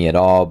about me at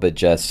all, but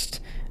just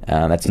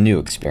that's a new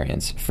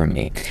experience for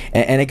me.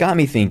 And it got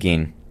me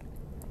thinking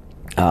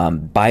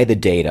by the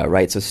data,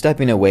 right? So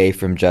stepping away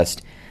from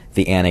just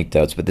the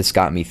anecdotes, but this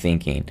got me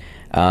thinking.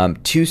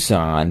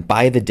 Tucson,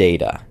 by the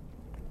data,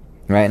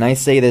 right? And I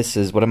say this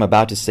as what I'm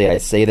about to say. I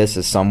say this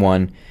as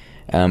someone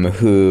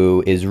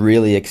who is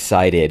really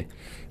excited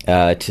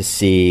to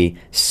see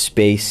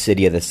Space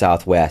City of the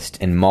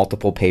Southwest in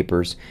multiple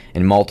papers,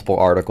 in multiple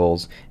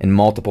articles, in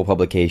multiple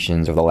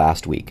publications over the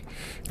last week.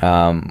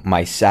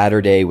 My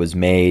Saturday was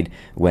made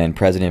when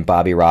President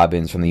Bobby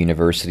Robbins from the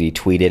university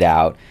tweeted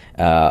out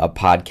a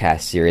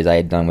podcast series I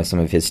had done with some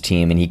of his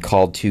team, and he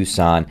called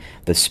Tucson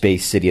the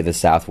Space City of the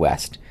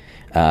Southwest.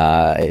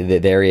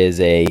 There is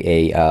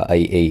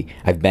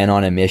I've been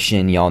on a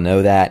mission, y'all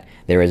know that.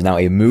 There is now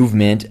a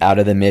movement out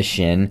of the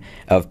mission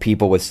of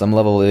people with some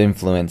level of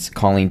influence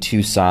calling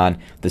Tucson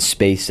the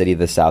Space City of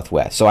the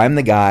Southwest. So I'm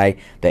the guy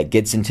that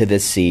gets into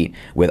this seat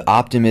with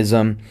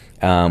optimism,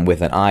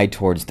 with an eye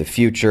towards the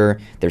future.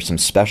 There's some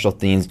special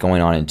things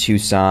going on in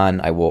Tucson.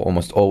 I will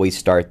almost always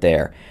start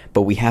there.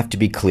 But we have to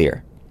be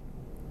clear.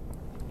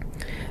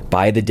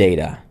 By the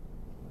data,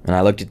 and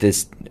I looked at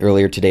this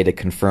earlier today to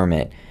confirm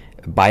it,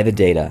 by the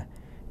data,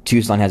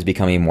 Tucson has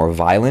become a more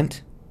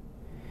violent,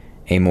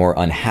 a more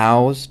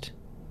unhoused,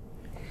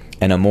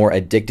 and a more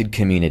addicted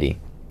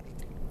community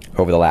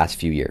over the last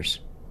few years.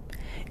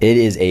 It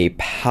is a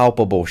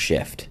palpable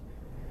shift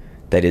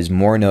that is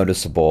more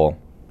noticeable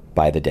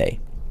by the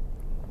day.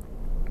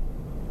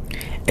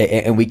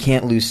 And we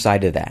can't lose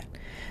sight of that.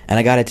 And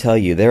I got to tell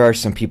you, there are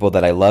some people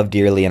that I love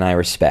dearly and I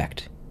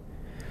respect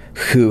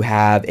who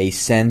have a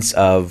sense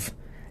of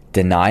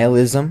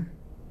denialism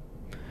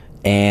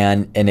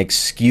and an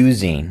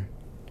excusing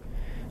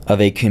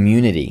of a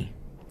community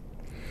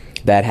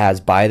that has,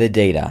 by the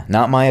data,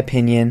 not my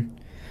opinion,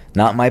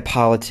 not my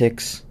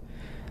politics,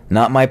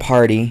 not my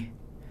party,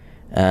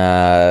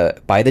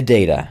 by the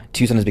data,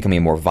 Tucson has become a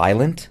more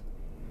violent,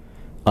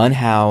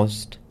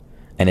 unhoused,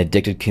 and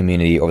addicted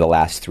community over the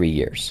last 3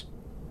 years.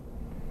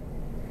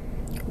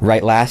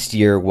 Right, last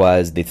year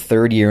was the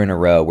third year in a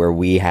row where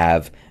we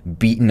have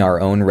beaten our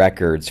own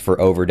records for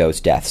overdose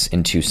deaths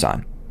in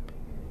Tucson.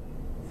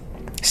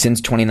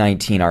 Since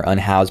 2019, our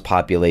unhoused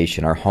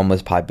population, our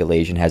homeless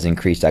population has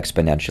increased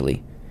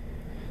exponentially.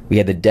 We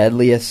had the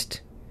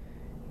deadliest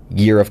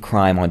year of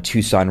crime on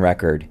Tucson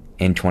record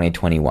in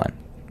 2021.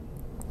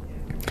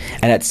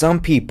 And at some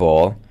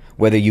people,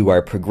 whether you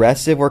are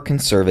progressive or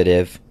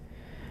conservative,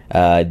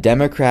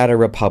 Democrat or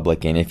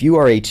Republican, if you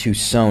are a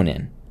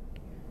Tucsonan,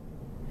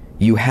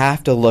 you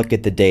have to look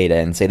at the data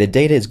and say the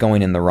data is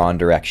going in the wrong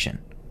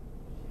direction.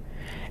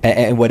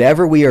 And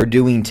whatever we are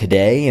doing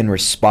today in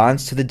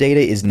response to the data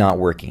is not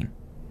working.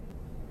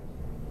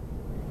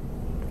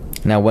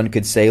 Now, one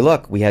could say,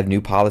 look, we have new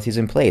policies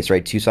in place,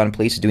 right? Tucson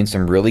Police is doing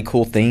some really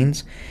cool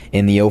things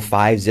in the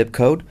 05 zip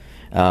code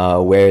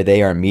where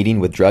they are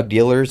meeting with drug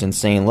dealers and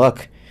saying,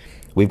 look,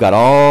 we've got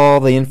all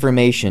the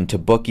information to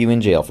book you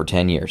in jail for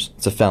 10 years.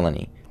 It's a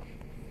felony.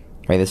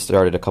 Right? This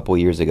started a couple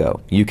years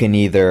ago. You can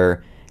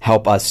either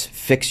help us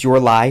fix your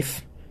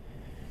life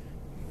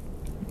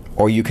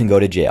or you can go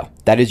to jail.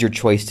 That is your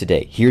choice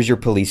today. Here's your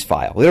police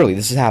file. Literally,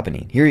 this is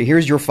happening.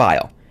 Here's your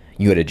file.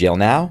 You go to jail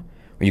now,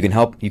 or you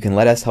can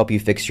let us help you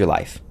fix your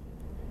life.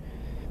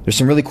 There's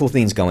some really cool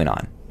things going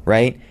on,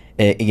 right?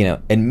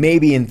 And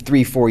maybe in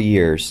 3-4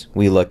 years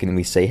we look and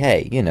we say,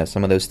 hey,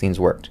 some of those things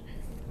worked.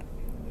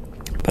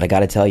 But I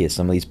got to tell you,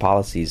 some of these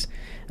policies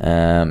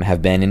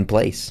have been in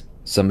place.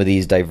 Some of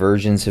these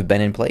diversions have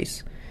been in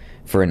place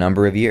for a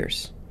number of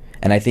years.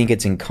 And I think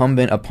it's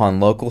incumbent upon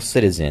local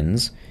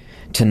citizens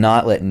to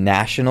not let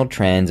national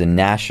trends and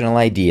national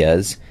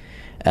ideas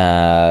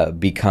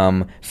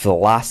become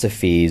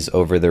philosophies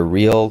over the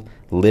real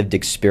lived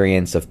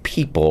experience of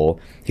people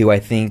who I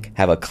think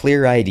have a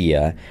clear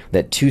idea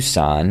that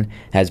Tucson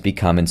has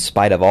become, in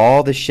spite of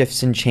all the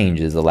shifts and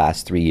changes the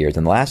last 3 years.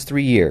 In the last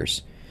 3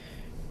 years,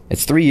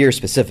 it's 3 years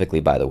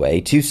specifically, by the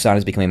way, Tucson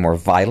is becoming more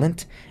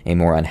violent, a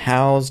more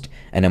unhoused,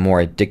 and a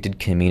more addicted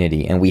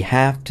community. And we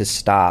have to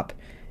stop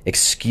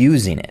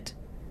excusing it.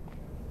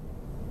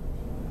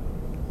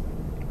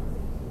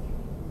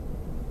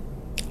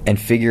 And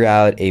figure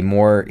out a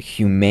more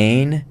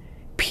humane,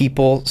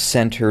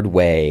 people-centered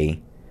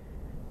way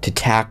to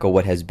tackle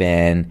what has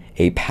been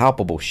a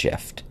palpable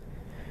shift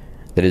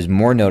that is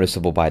more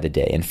noticeable by the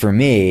day. And for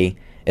me,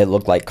 it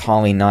looked like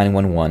calling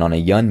 911 on a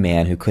young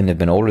man who couldn't have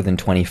been older than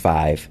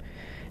 25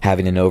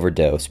 having an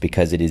overdose,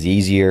 because it is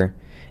easier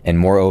and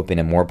more open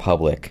and more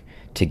public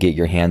to get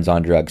your hands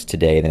on drugs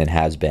today than it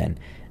has been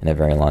in a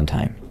very long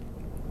time.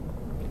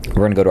 We're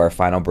going to go to our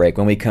final break.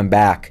 When we come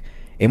back,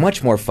 a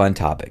much more fun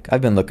topic. I've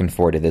been looking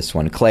forward to this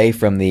one. Clay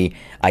from the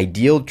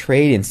Ideal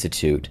Trade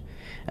Institute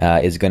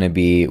is going to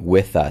be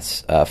with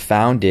us,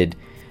 founded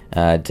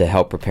to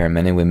help prepare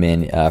men and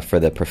women for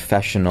the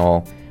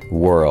professional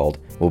world.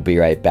 We'll be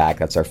right back.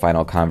 That's our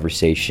final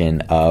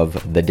conversation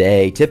of the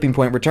day. Tipping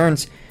Point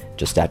returns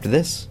just after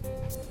this.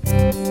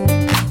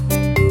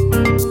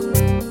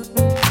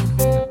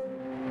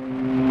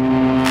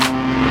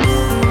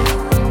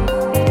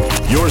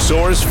 Your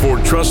source for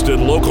trusted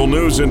local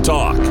news and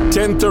talk.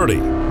 1030,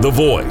 The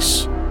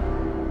Voice.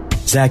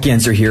 Zach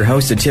Yenser here,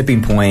 host of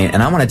Tipping Point,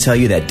 and I want to tell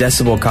you that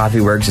Decibel Coffee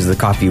Works is the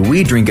coffee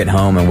we drink at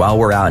home and while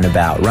we're out and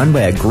about. Run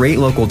by a great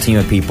local team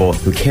of people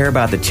who care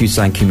about the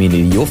Tucson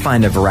community. You'll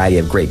find a variety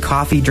of great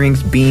coffee,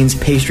 drinks, beans,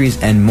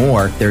 pastries, and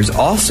more. There's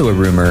also a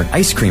rumor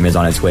ice cream is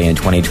on its way in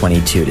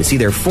 2022. To see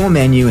their full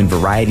menu and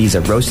varieties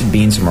of roasted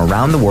beans from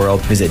around the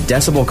world, visit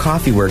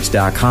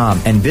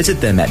DecibelCoffeeWorks.com and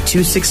visit them at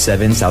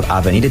 267 South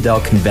Avenida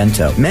del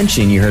Convento.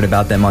 Mention you heard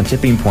about them on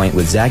Tipping Point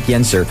with Zach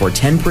Yenser for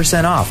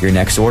 10% off your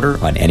next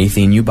order on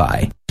anything you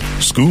buy.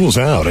 School's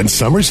out and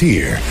summer's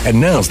here,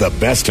 and now's the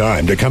best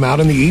time to come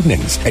out in the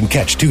evenings and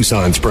catch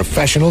Tucson's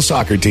professional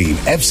soccer team,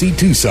 FC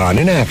Tucson,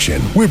 in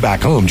action. We're back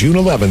home June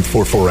 11th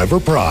for Forever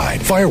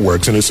Pride,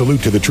 fireworks and a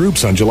salute to the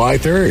troops on July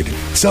 3rd,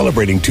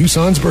 celebrating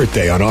Tucson's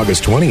birthday on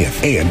August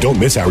 20th. And don't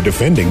miss our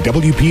defending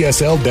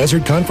WPSL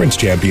Desert Conference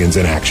champions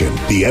in action.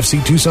 The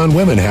FC Tucson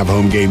women have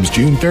home games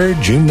June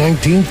 3rd, June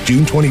 19th,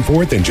 June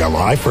 24th, and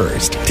July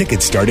 1st.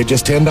 Tickets start at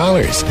just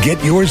 $10.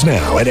 Get yours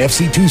now at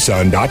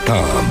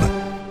fctucson.com.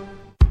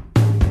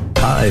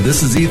 Hi,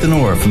 this is Ethan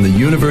Orr from the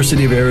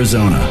University of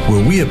Arizona,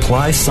 where we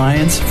apply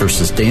science for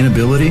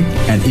sustainability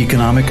and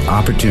economic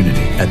opportunity.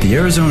 At the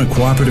Arizona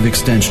Cooperative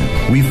Extension,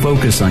 we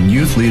focus on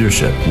youth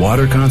leadership,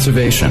 water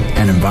conservation,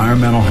 and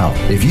environmental health.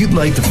 If you'd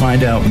like to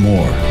find out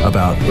more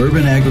about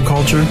urban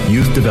agriculture,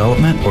 youth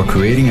development, or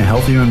creating a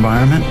healthier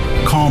environment,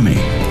 call me,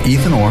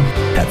 Ethan Orr,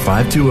 at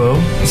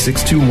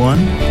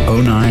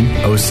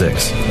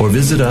 520-621-0906, or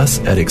visit us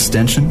at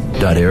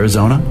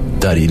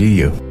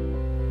extension.arizona.edu.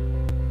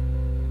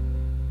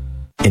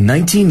 In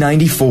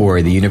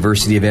 1994, the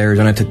University of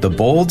Arizona took the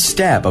bold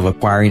step of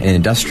acquiring an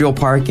industrial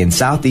park in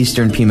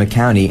southeastern Pima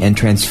County and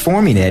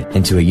transforming it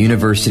into a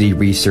university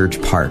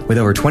research park. With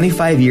over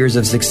 25 years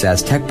of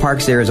success, Tech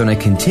Parks Arizona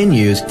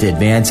continues to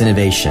advance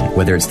innovation.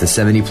 Whether it's the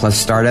 70-plus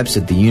startups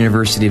at the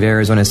University of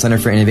Arizona Center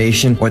for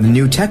Innovation or the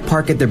new Tech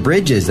Park at the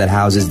Bridges that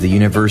houses the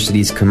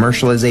university's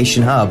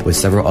commercialization hub with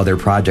several other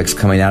projects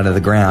coming out of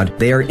the ground,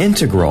 they are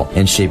integral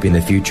in shaping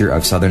the future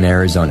of Southern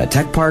Arizona.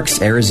 Tech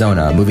Parks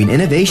Arizona, moving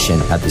innovation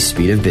at the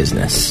speed of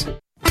business.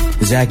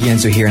 Zach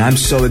Yenser here, and I'm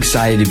so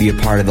excited to be a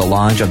part of the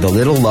launch of the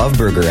Little Love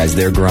Burger as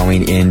they're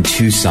growing in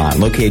Tucson.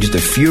 Located just a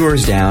few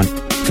doors down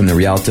from the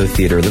Rialto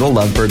Theater, Little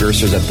Love Burger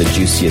serves up the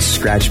juiciest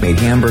scratch-made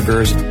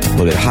hamburgers,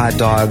 loaded hot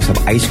dogs, have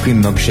ice cream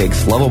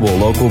milkshakes, lovable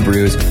local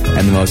brews,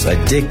 and the most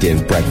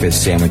addictive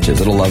breakfast sandwiches.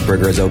 Little Love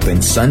Burger is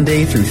open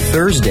Sunday through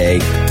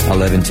Thursday,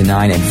 11 to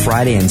 9, and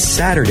Friday and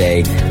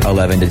Saturday,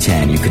 11 to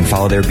 10. You can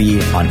follow their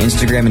beat on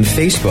Instagram and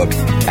Facebook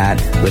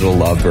at Little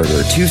Love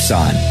Burger.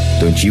 Tucson,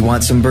 don't you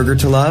want some burger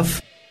to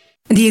love?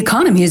 The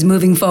economy is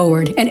moving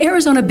forward, and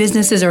Arizona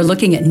businesses are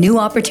looking at new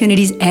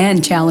opportunities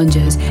and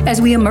challenges as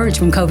we emerge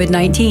from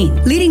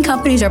COVID-19. Leading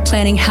companies are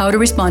planning how to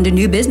respond to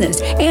new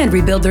business and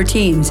rebuild their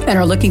teams and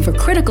are looking for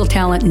critical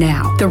talent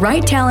now. The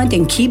right talent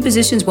in key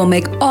positions will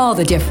make all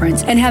the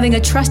difference, and having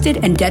a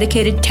trusted and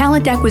dedicated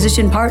talent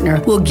acquisition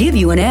partner will give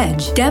you an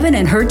edge. Devin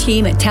and her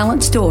team at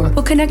Talent Store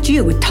will connect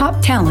you with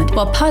top talent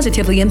while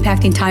positively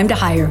impacting time to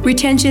hire,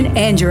 retention,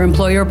 and your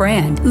employer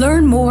brand.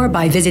 Learn more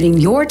by visiting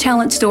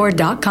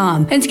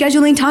yourtalentstore.com and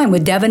scheduling time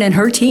with Devin and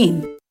her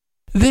team.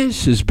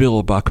 This is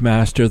Bill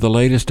Buckmaster, the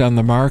latest on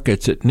the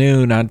markets at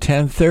noon on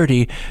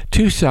 1030,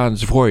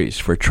 Tucson's voice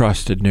for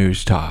trusted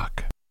news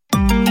talk.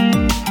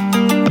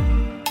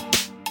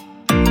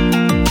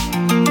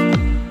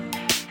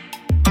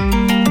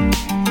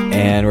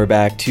 And we're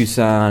back,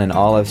 Tucson and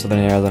all of Southern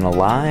Arizona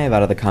live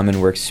out of the Common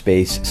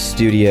Workspace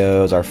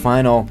studios. Our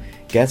final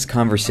guest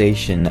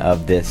conversation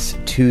of this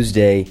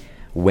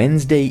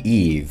Wednesday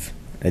Eve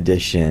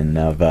edition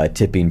of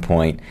Tipping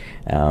Point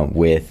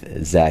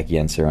with Zach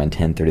Yenser on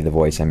 1030 The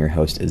Voice. I'm your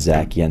host,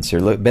 Zach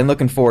Yenser. Been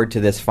looking forward to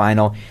this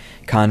final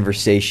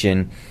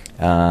conversation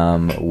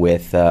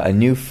with a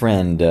new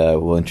friend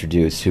we'll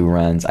introduce who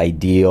runs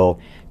Ideal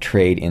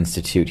Trade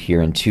Institute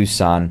here in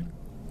Tucson.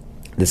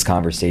 This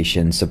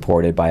conversation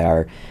supported by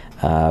our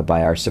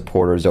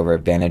supporters over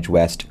at Vantage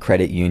West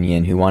Credit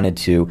Union, who wanted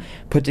to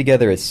put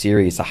together a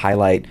series to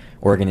highlight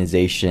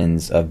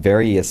organizations of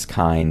various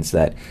kinds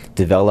that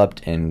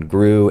developed and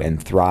grew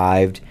and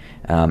thrived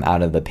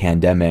out of the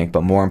pandemic,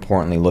 but more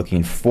importantly,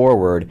 looking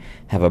forward,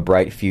 have a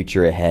bright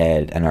future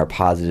ahead and are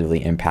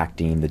positively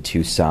impacting the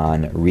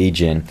Tucson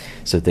region.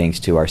 So thanks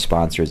to our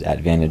sponsors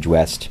at Vantage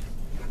West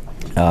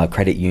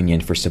Credit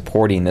Union for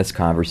supporting this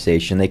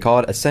conversation. They call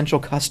it Essential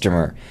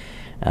Customer,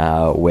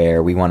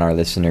 where we want our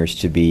listeners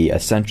to be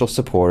essential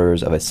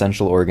supporters of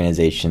essential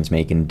organizations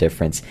making a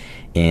difference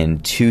in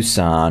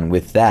Tucson.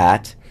 With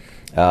that,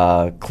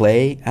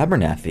 Clay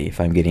Abernathy,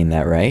 if I'm getting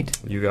that right.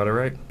 You got it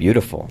right.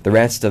 Beautiful. The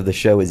rest of the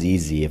show is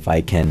easy if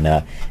I can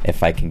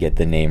get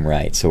the name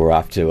right. So we're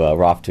off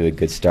to a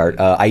good start.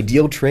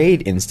 Ideal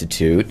Trade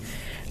Institute.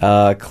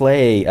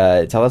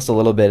 Clay, tell us a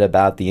little bit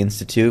about the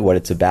institute, what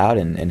it's about,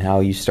 and how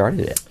you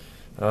started it.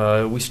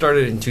 We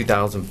started in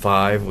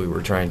 2005. We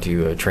were trying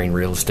to train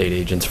real estate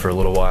agents for a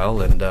little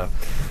while, and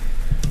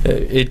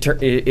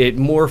It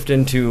morphed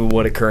into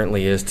what it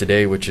currently is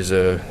today, which is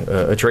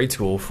a trade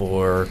school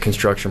for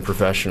construction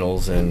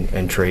professionals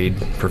and trade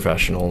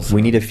professionals.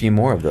 We need a few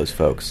more of those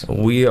folks.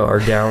 We are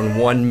down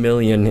 1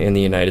 million in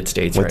the United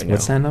States right now.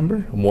 What's that number?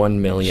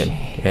 1 million.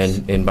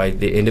 And by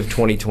the end of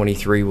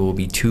 2023, we'll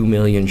be 2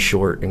 million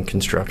short in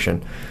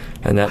construction.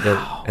 And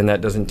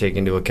that doesn't take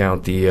into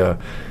account the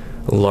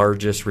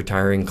largest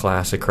retiring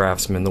class of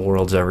craftsmen the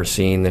world's ever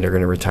seen that are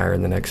going to retire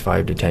in the next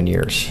 5 to 10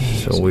 years.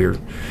 Jeez. So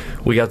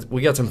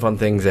we got some fun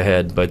things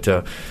ahead, but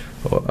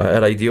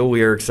at Ideal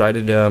we are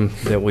excited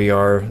that we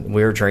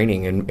are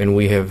training, and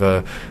we have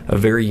a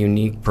very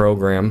unique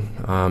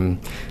program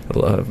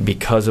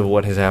because of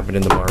what has happened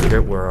in the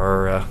market,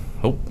 where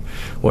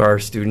our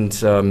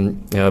students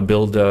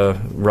build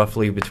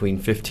roughly between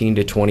 15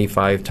 to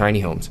 25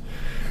 tiny homes.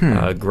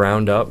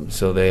 Ground up,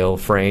 so they'll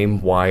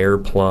frame, wire,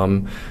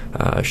 plumb,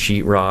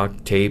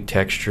 sheetrock, tape,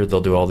 texture. They'll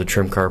do all the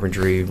trim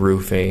carpentry,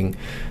 roofing,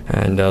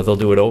 and they'll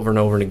do it over and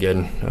over and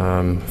again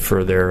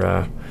for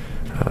their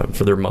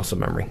muscle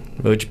memory,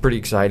 which is pretty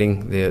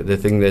exciting. The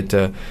thing that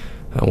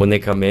when they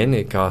come in,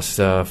 it costs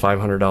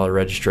 $500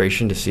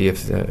 registration to see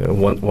if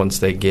once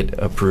they get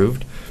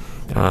approved,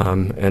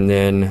 and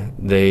then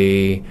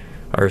they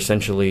are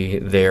essentially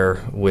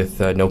there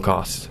with no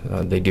cost.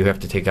 They do have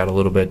to take out a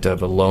little bit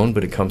of a loan,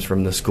 but it comes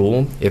from the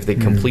school. If they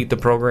complete the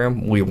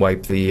program, we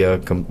wipe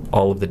the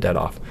all of the debt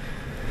off.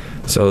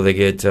 So they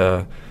get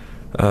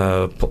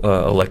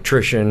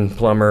electrician,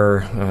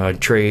 plumber,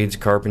 trades,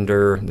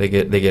 carpenter. They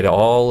get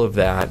all of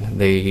that.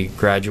 They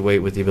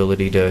graduate with the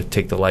ability to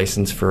take the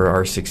license for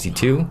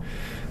R62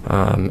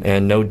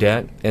 and no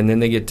debt, and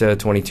then they get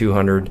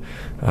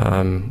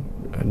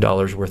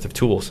 $2,200 worth of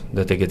tools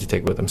that they get to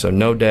take with them. So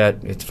no debt.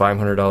 It's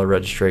 $500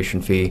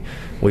 registration fee.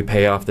 We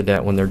pay off the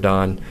debt when they're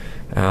done.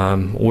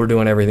 We're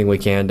doing everything we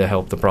can to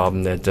help the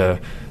problem that I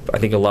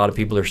think a lot of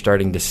people are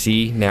starting to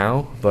see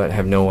now, but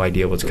have no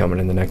idea what's coming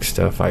in the next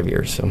 5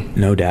 years. So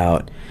no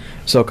doubt.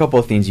 So a couple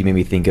of things you made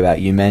me think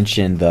about. You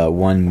mentioned the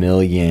 1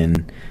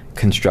 million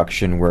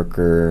construction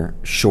worker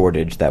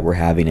shortage that we're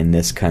having in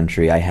this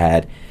country. I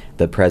had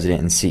the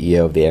president and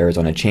CEO of the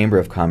Arizona Chamber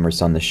of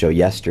Commerce on the show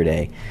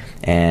yesterday,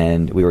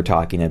 and we were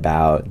talking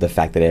about the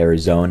fact that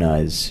Arizona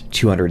is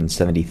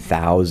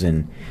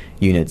 270,000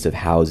 units of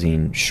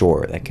housing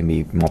short. That can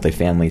be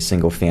multifamily,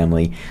 single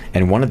family,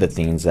 and one of the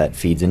things that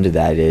feeds into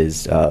that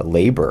is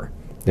labor.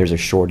 There's a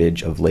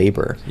shortage of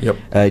labor.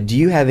 Yep. Do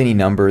you have any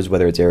numbers,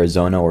 whether it's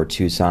Arizona or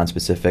Tucson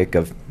specific,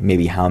 of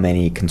maybe how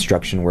many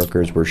construction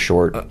workers were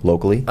short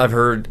locally? I've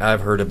heard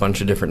a bunch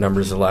of different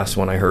numbers. The last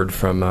one I heard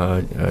from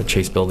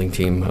Chase Building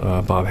Team,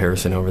 Bob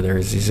Harrison over there,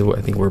 he said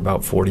I think we're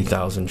about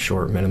 40,000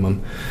 short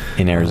minimum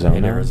in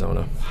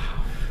Arizona.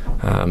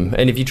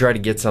 And if you try to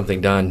get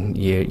something done,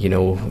 it's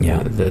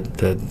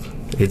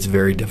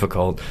very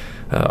difficult.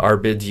 Our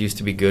bids used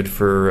to be good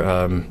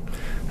for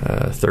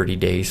 30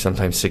 days,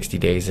 sometimes 60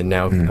 days, and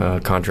now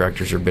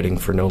contractors are bidding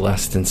for no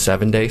less than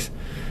 7 days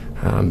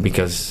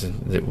because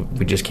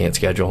we just can't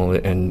schedule,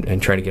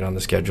 and trying to get on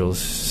the schedule is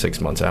 6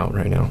 months out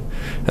right now.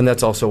 And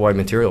that's also why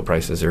material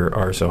prices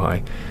are so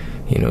high.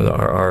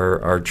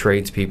 Our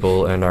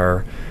tradespeople and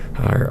our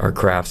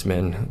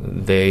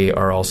craftsmen, they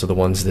are also the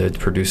ones that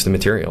produce the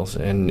materials.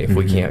 And if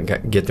we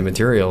can't get the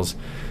materials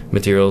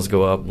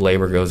go up,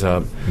 labor goes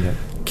up,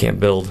 can't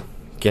build,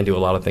 can't do a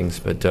lot of things.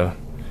 But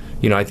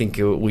I think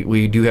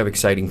we do have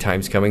exciting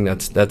times coming.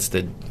 That's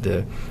the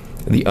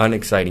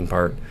unexciting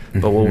part.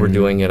 But what we're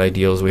doing at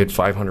Ideal is we had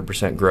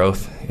 500%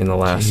 growth in the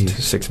last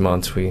 6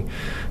 months. We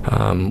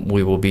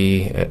will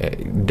be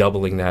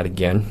doubling that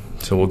again.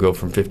 So we'll go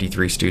from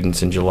 53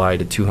 students in July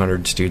to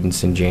 200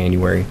 students in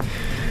January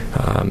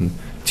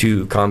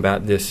to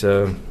combat this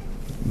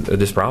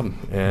problem.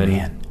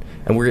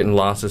 And we're getting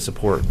lots of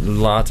support.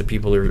 Lots of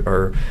people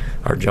are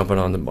jumping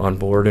on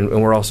board,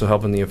 and we're also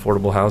helping the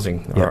affordable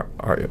housing. Yep.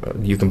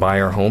 You can buy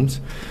our homes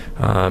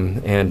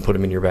and put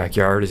them in your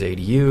backyard as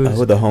ADUs.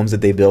 Oh, the homes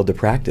that they build to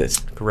practice.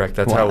 Correct.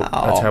 That's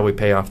how we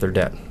pay off their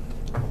debt.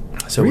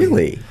 So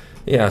really?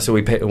 So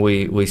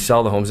we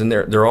sell the homes, and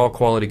they're all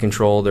quality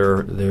control.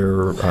 They're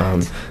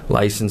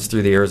licensed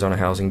through the Arizona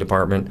Housing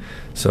Department,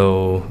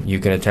 so you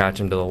can attach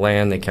them to the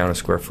land. They count as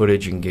square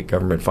footage. You can get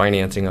government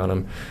financing on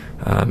them,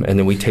 and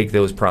then we take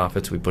those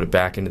profits, we put it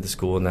back into the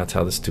school, and that's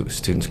how the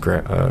students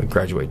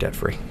graduate debt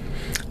free.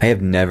 I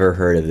have never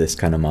heard of this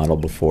kind of model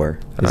before.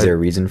 Is there a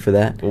reason for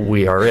that?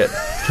 We are it.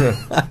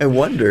 I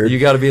wondered. You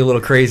got to be a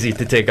little crazy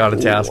to take on a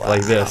task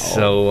like this.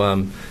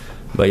 So.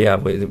 But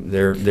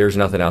there's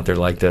nothing out there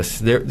like this.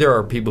 There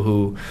are people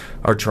who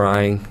are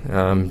trying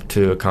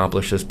to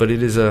accomplish this, but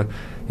it's a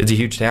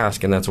huge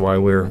task, and that's why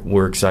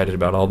we're excited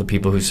about all the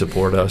people who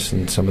support us,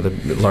 and some of the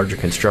larger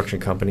construction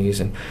companies,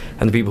 and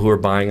the people who are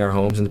buying our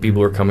homes, and the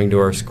people who are coming to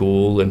our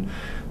school, and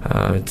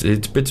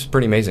It's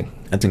pretty amazing.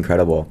 That's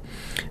incredible.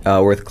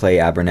 Worth Clay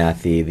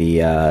Abernathy,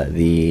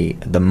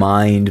 the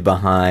mind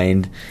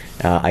behind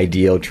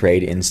Ideal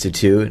Trade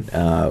Institute,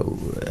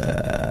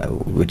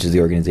 which is the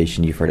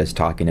organization you've heard us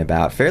talking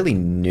about, fairly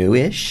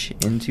newish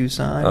in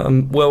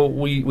Tucson. Well,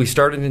 we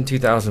started in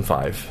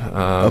 2005.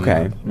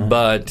 Okay,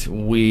 but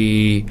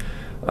we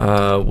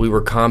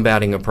were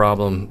combating a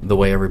problem the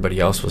way everybody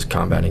else was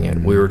combating it.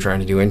 We were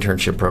trying to do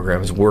internship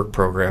programs, work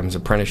programs,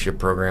 apprenticeship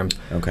programs.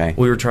 Okay.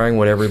 We were trying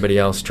what everybody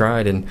else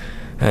tried, and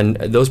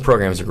those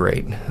programs are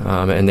great,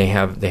 and they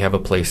have a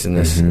place in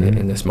this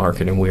in this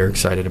market, and we're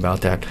excited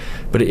about that.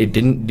 But it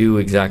didn't do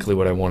exactly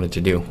what I wanted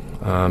to do,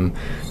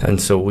 and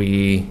so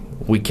we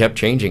kept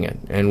changing it.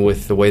 And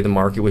with the way the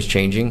market was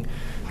changing,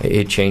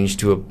 it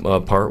changed to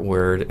a part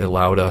where it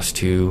allowed us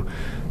to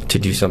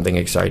do something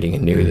exciting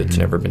and new that's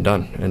never been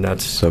done, and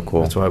that's so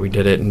cool. That's why we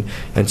did it,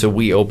 and so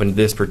we opened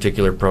this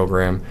particular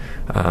program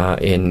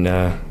in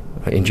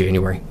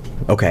January.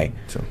 Okay,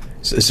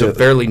 so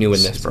fairly new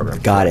in this program.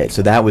 Got it.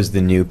 So that was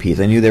the new piece.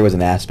 I knew there was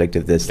an aspect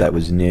of this that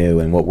was new,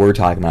 and what we're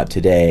talking about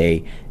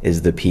today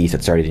is the piece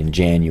that started in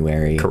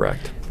January.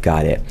 Correct.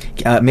 Got it.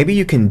 Maybe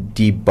you can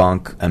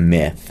debunk a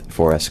myth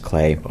for us,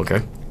 Clay.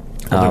 Okay.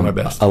 I'll do my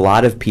best. A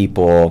lot of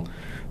people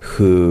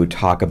who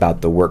talk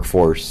about the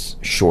workforce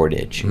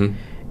shortage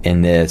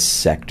in this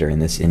sector, in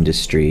this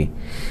industry,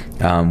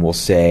 will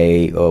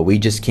say, oh, we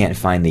just can't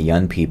find the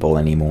young people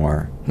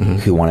anymore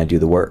who want to do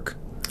the work.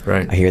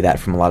 Right. I hear that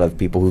from a lot of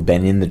people who've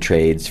been in the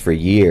trades for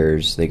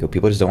years. They go,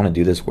 people just don't want to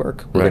do this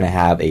work. We're going to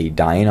have a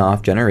dying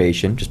off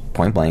generation, just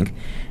point blank,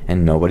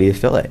 and nobody to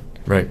fill it.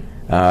 Right.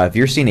 If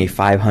you're seeing a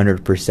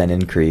 500%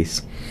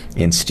 increase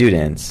in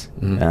students,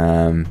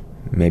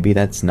 maybe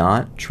that's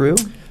not true?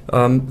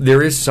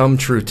 There is some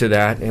truth to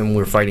that, and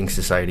we're fighting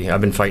society. I've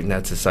been fighting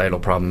that societal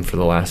problem for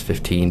the last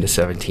 15 to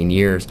 17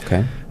 years.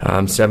 Okay.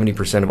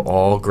 70% of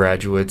all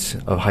graduates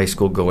of high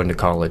school go into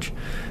college.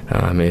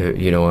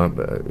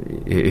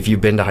 If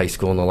you've been to high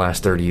school in the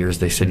last 30 years,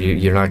 they said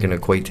you're not going to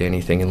equate to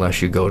anything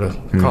unless you go to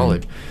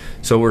college.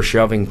 So we're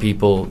shoving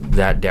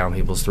that down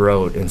people's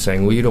throat and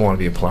saying, well, you don't want to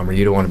be a plumber,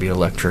 you don't want to be an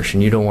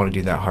electrician, you don't want to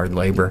do that hard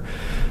labor.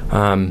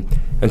 And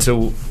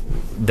so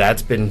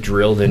that's been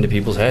drilled into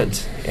people's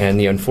heads. And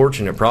the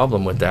unfortunate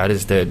problem with that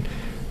is that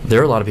there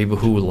are a lot of people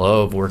who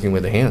love working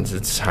with their hands.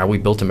 It's how we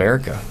built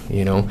America,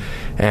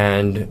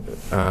 And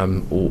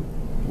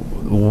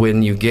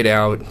when you get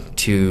out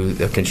to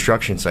the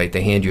construction site,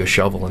 they hand you a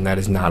shovel, and that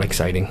is not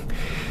exciting.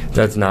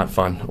 That's not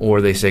fun.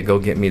 Or they say, go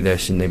get me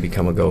this, and they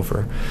become a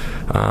gopher.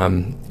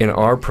 In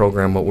our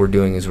program, what we're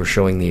doing is we're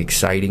showing the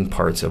exciting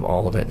parts of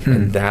all of it.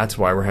 And that's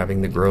why we're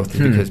having the growth,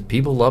 because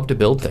people love to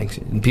build things.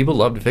 People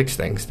love to fix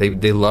things.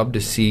 They love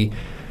to see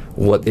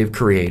what they've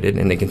created,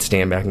 and they can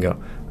stand back and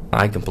go,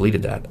 I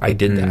completed that. I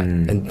did that.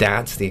 And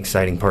that's the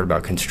exciting part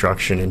about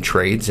construction and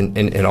trades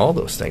and all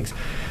those things.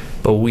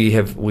 But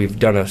we've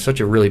done such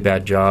a really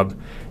bad job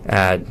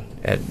at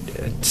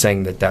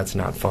saying that that's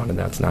not fun and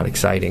that's not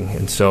exciting.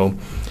 And so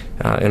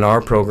in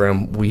our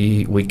program,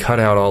 we cut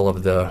out all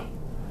of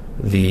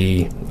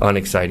the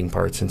unexciting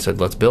parts and said,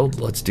 let's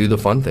build, let's do the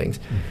fun things.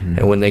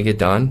 And when they get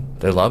done,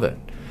 they love it.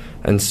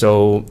 And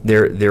so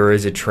there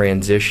is a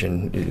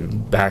transition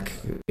back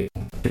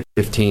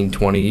 15,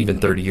 20, even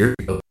 30 years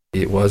ago.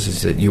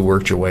 Is that you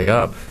worked your way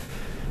up.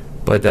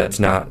 But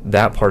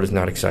that part is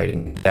not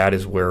exciting. That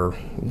is where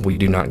we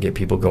do not get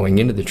people going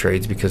into the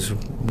trades, because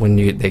when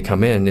they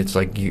come in, it's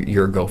like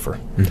you're a gopher.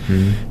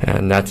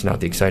 And that's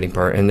not the exciting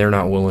part. And they're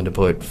not willing to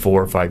put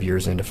 4 or 5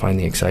 years in to find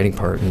the exciting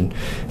part. And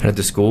at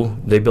the school,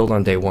 they build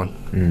on day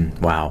one.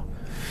 Wow.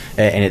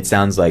 And it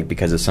sounds like,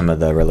 because of some of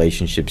the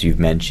relationships you've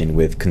mentioned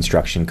with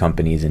construction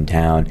companies in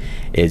town,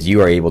 is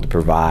you are able to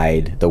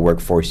provide the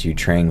workforce you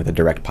train with a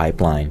direct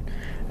pipeline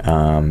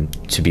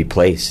to be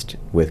placed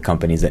with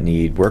companies that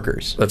need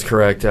workers. That's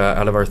correct.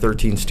 Out of our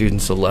 13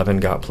 students, 11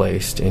 got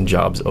placed in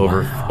jobs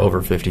over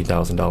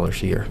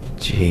 $50,000 a year.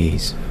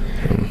 Jeez.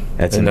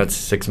 That's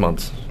 6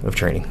 months of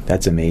training.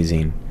 That's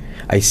amazing.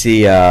 I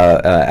see,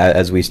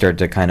 as we start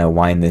to kind of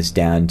wind this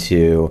down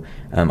to,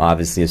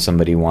 obviously if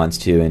somebody wants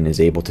to and is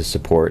able to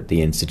support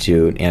the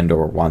Institute and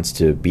or wants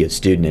to be a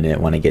student in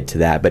it, want to get to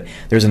that. But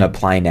there's an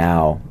Apply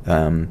Now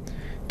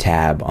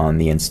tab on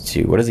the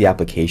Institute. What does the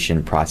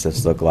application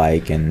process look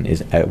like, and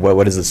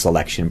what does the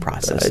selection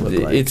process look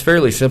like? It's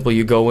fairly simple.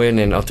 You go in,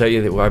 and I'll tell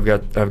you that I've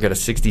got a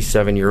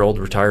 67-year-old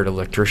retired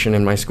electrician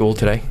in my school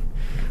today.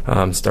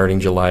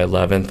 Starting July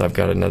 11th, I've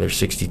got another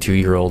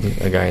 62-year-old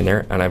guy in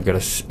there, and I've got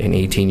an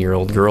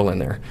 18-year-old girl in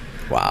there.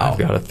 Wow. I've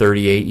got a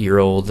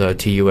 38-year-old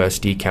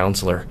TUSD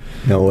counselor.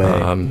 No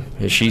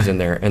way. She's in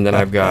there, and then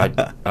I've got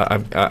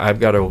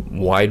a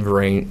wide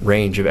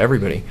range of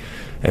everybody.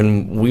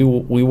 And we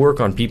work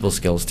on people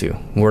skills too.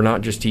 We're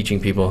not just teaching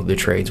people the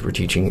trades. We're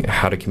teaching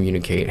how to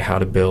communicate, how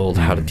to build,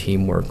 how to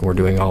teamwork. We're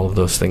doing all of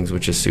those things,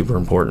 which is super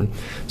important.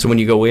 So when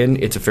you go in,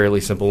 it's a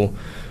fairly simple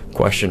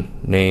question,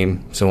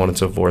 name, so on and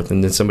so forth,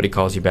 and then somebody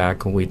calls you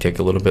back, and we take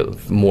a little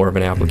bit more of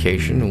an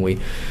application, and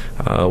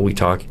we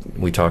talk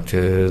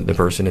to the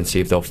person and see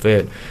if they'll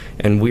fit.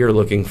 And we are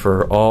looking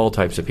for all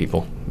types of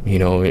people,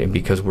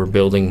 because we're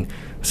building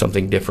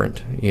something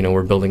different.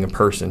 We're building a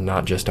person,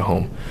 not just a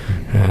home,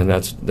 and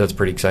that's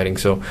pretty exciting.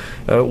 So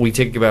we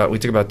took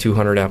about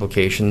 200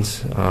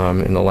 applications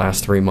in the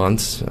last 3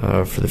 months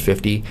for the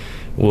 50.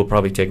 We'll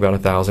probably take about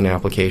 1,000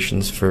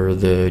 applications for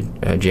the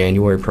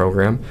January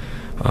program.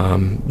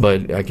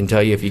 But I can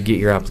tell you, if you get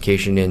your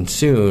application in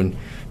soon,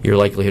 your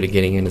likelihood of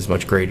getting in is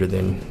much greater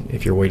than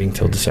if you're waiting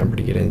till December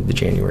to get into the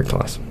January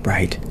class.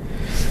 Right.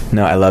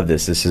 No, I love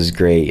this. This is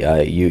great.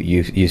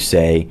 You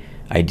say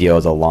IDEAL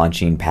is a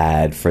launching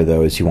pad for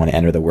those who want to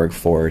enter the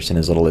workforce in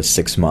as little as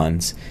 6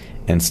 months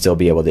and still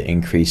be able to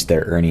increase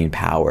their earning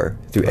power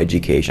through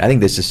education. I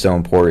think this is so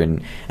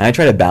important. And I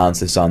try to balance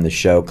this on the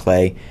show.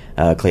 Clay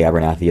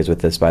Abernathy is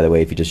with us, by the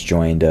way, if you just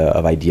joined,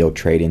 of Ideal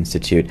Trade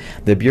Institute.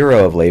 The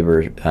Bureau of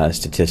Labor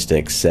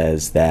Statistics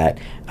says that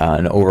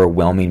an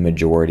overwhelming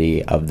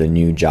majority of the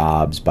new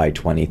jobs by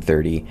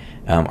 2030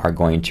 are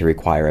going to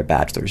require a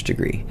bachelor's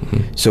degree.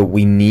 Mm-hmm. So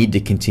we need to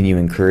continue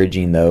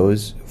encouraging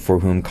those for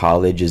whom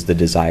college is the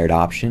desired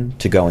option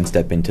to go and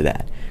step into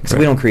that. Because if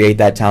we don't create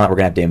that talent, we're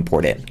going to have to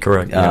import it.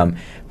 Correct.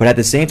 But at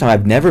the same time,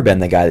 I've never been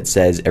the guy that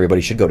says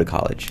everybody should go to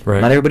college.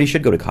 Right. Not everybody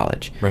should go to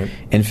college. Right.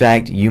 In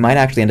fact, you might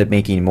actually end up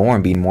making more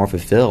and being more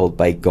fulfilled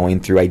by going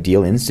through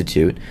Ideal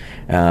Institute,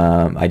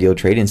 Ideal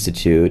Trade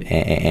Institute,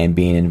 and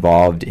being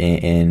involved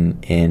in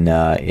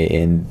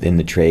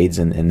the trades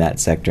and in that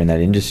sector, in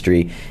that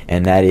industry.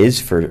 And that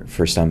is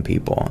for some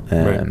people.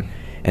 Right.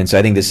 And so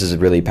I think this is a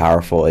really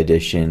powerful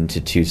addition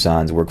to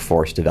Tucson's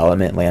workforce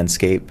development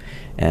landscape,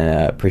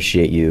 and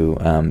appreciate you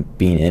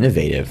being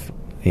innovative,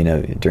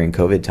 during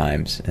COVID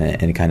times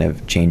and kind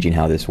of changing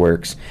how this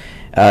works.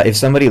 If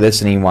somebody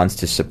listening wants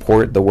to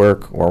support the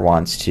work or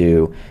wants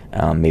to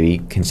maybe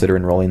consider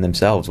enrolling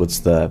themselves, what's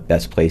the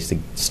best place to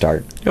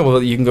start? Yeah,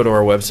 well, you can go to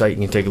our website. You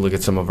can take a look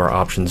at some of our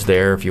options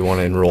there. If you want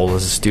to enroll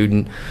as a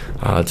student,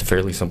 it's a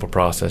fairly simple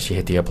process. You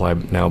hit the Apply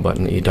Now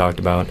button that you talked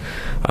about.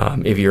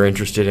 If you're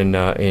interested in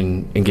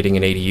getting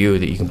an ADU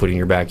that you can put in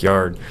your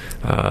backyard,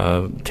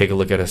 take a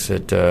look at us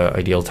at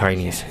Ideal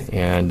Tinies.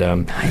 And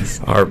nice.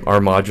 Our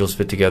modules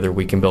fit together.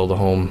 We can build a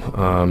home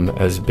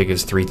as big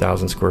as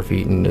 3,000 square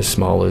feet and as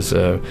small as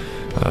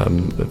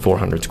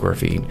 400 square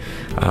feet.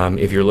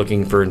 If you're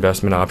looking for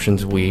investment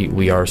options,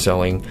 we are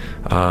selling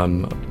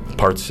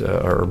parts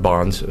or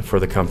bonds for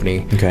the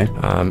company. Okay.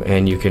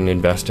 And you can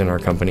invest in our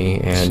company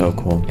and so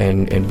cool.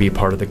 and be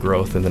part of the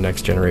growth and the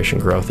next generation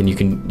growth. And you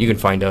can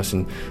find us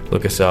and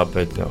look us up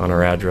on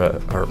our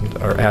address.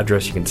 Our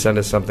address. You can send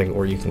us something,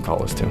 or you can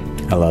call us too.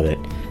 I love it.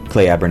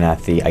 Clay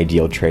Abernathy,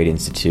 Ideal Trade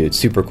Institute.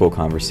 Super cool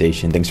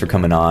conversation. Thanks for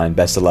coming on.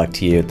 Best of luck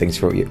to you. Thanks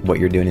for what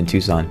you're doing in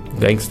Tucson.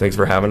 Thanks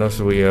for having us.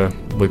 We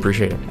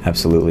appreciate it.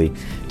 Absolutely.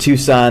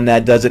 Tucson,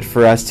 that does it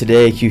for us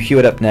today. Hugh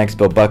Hewitt up next,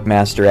 Bill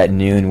Buckmaster at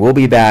noon. We'll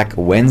be back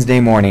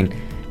Wednesday morning,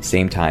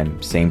 same time,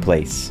 same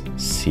place.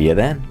 See you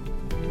then.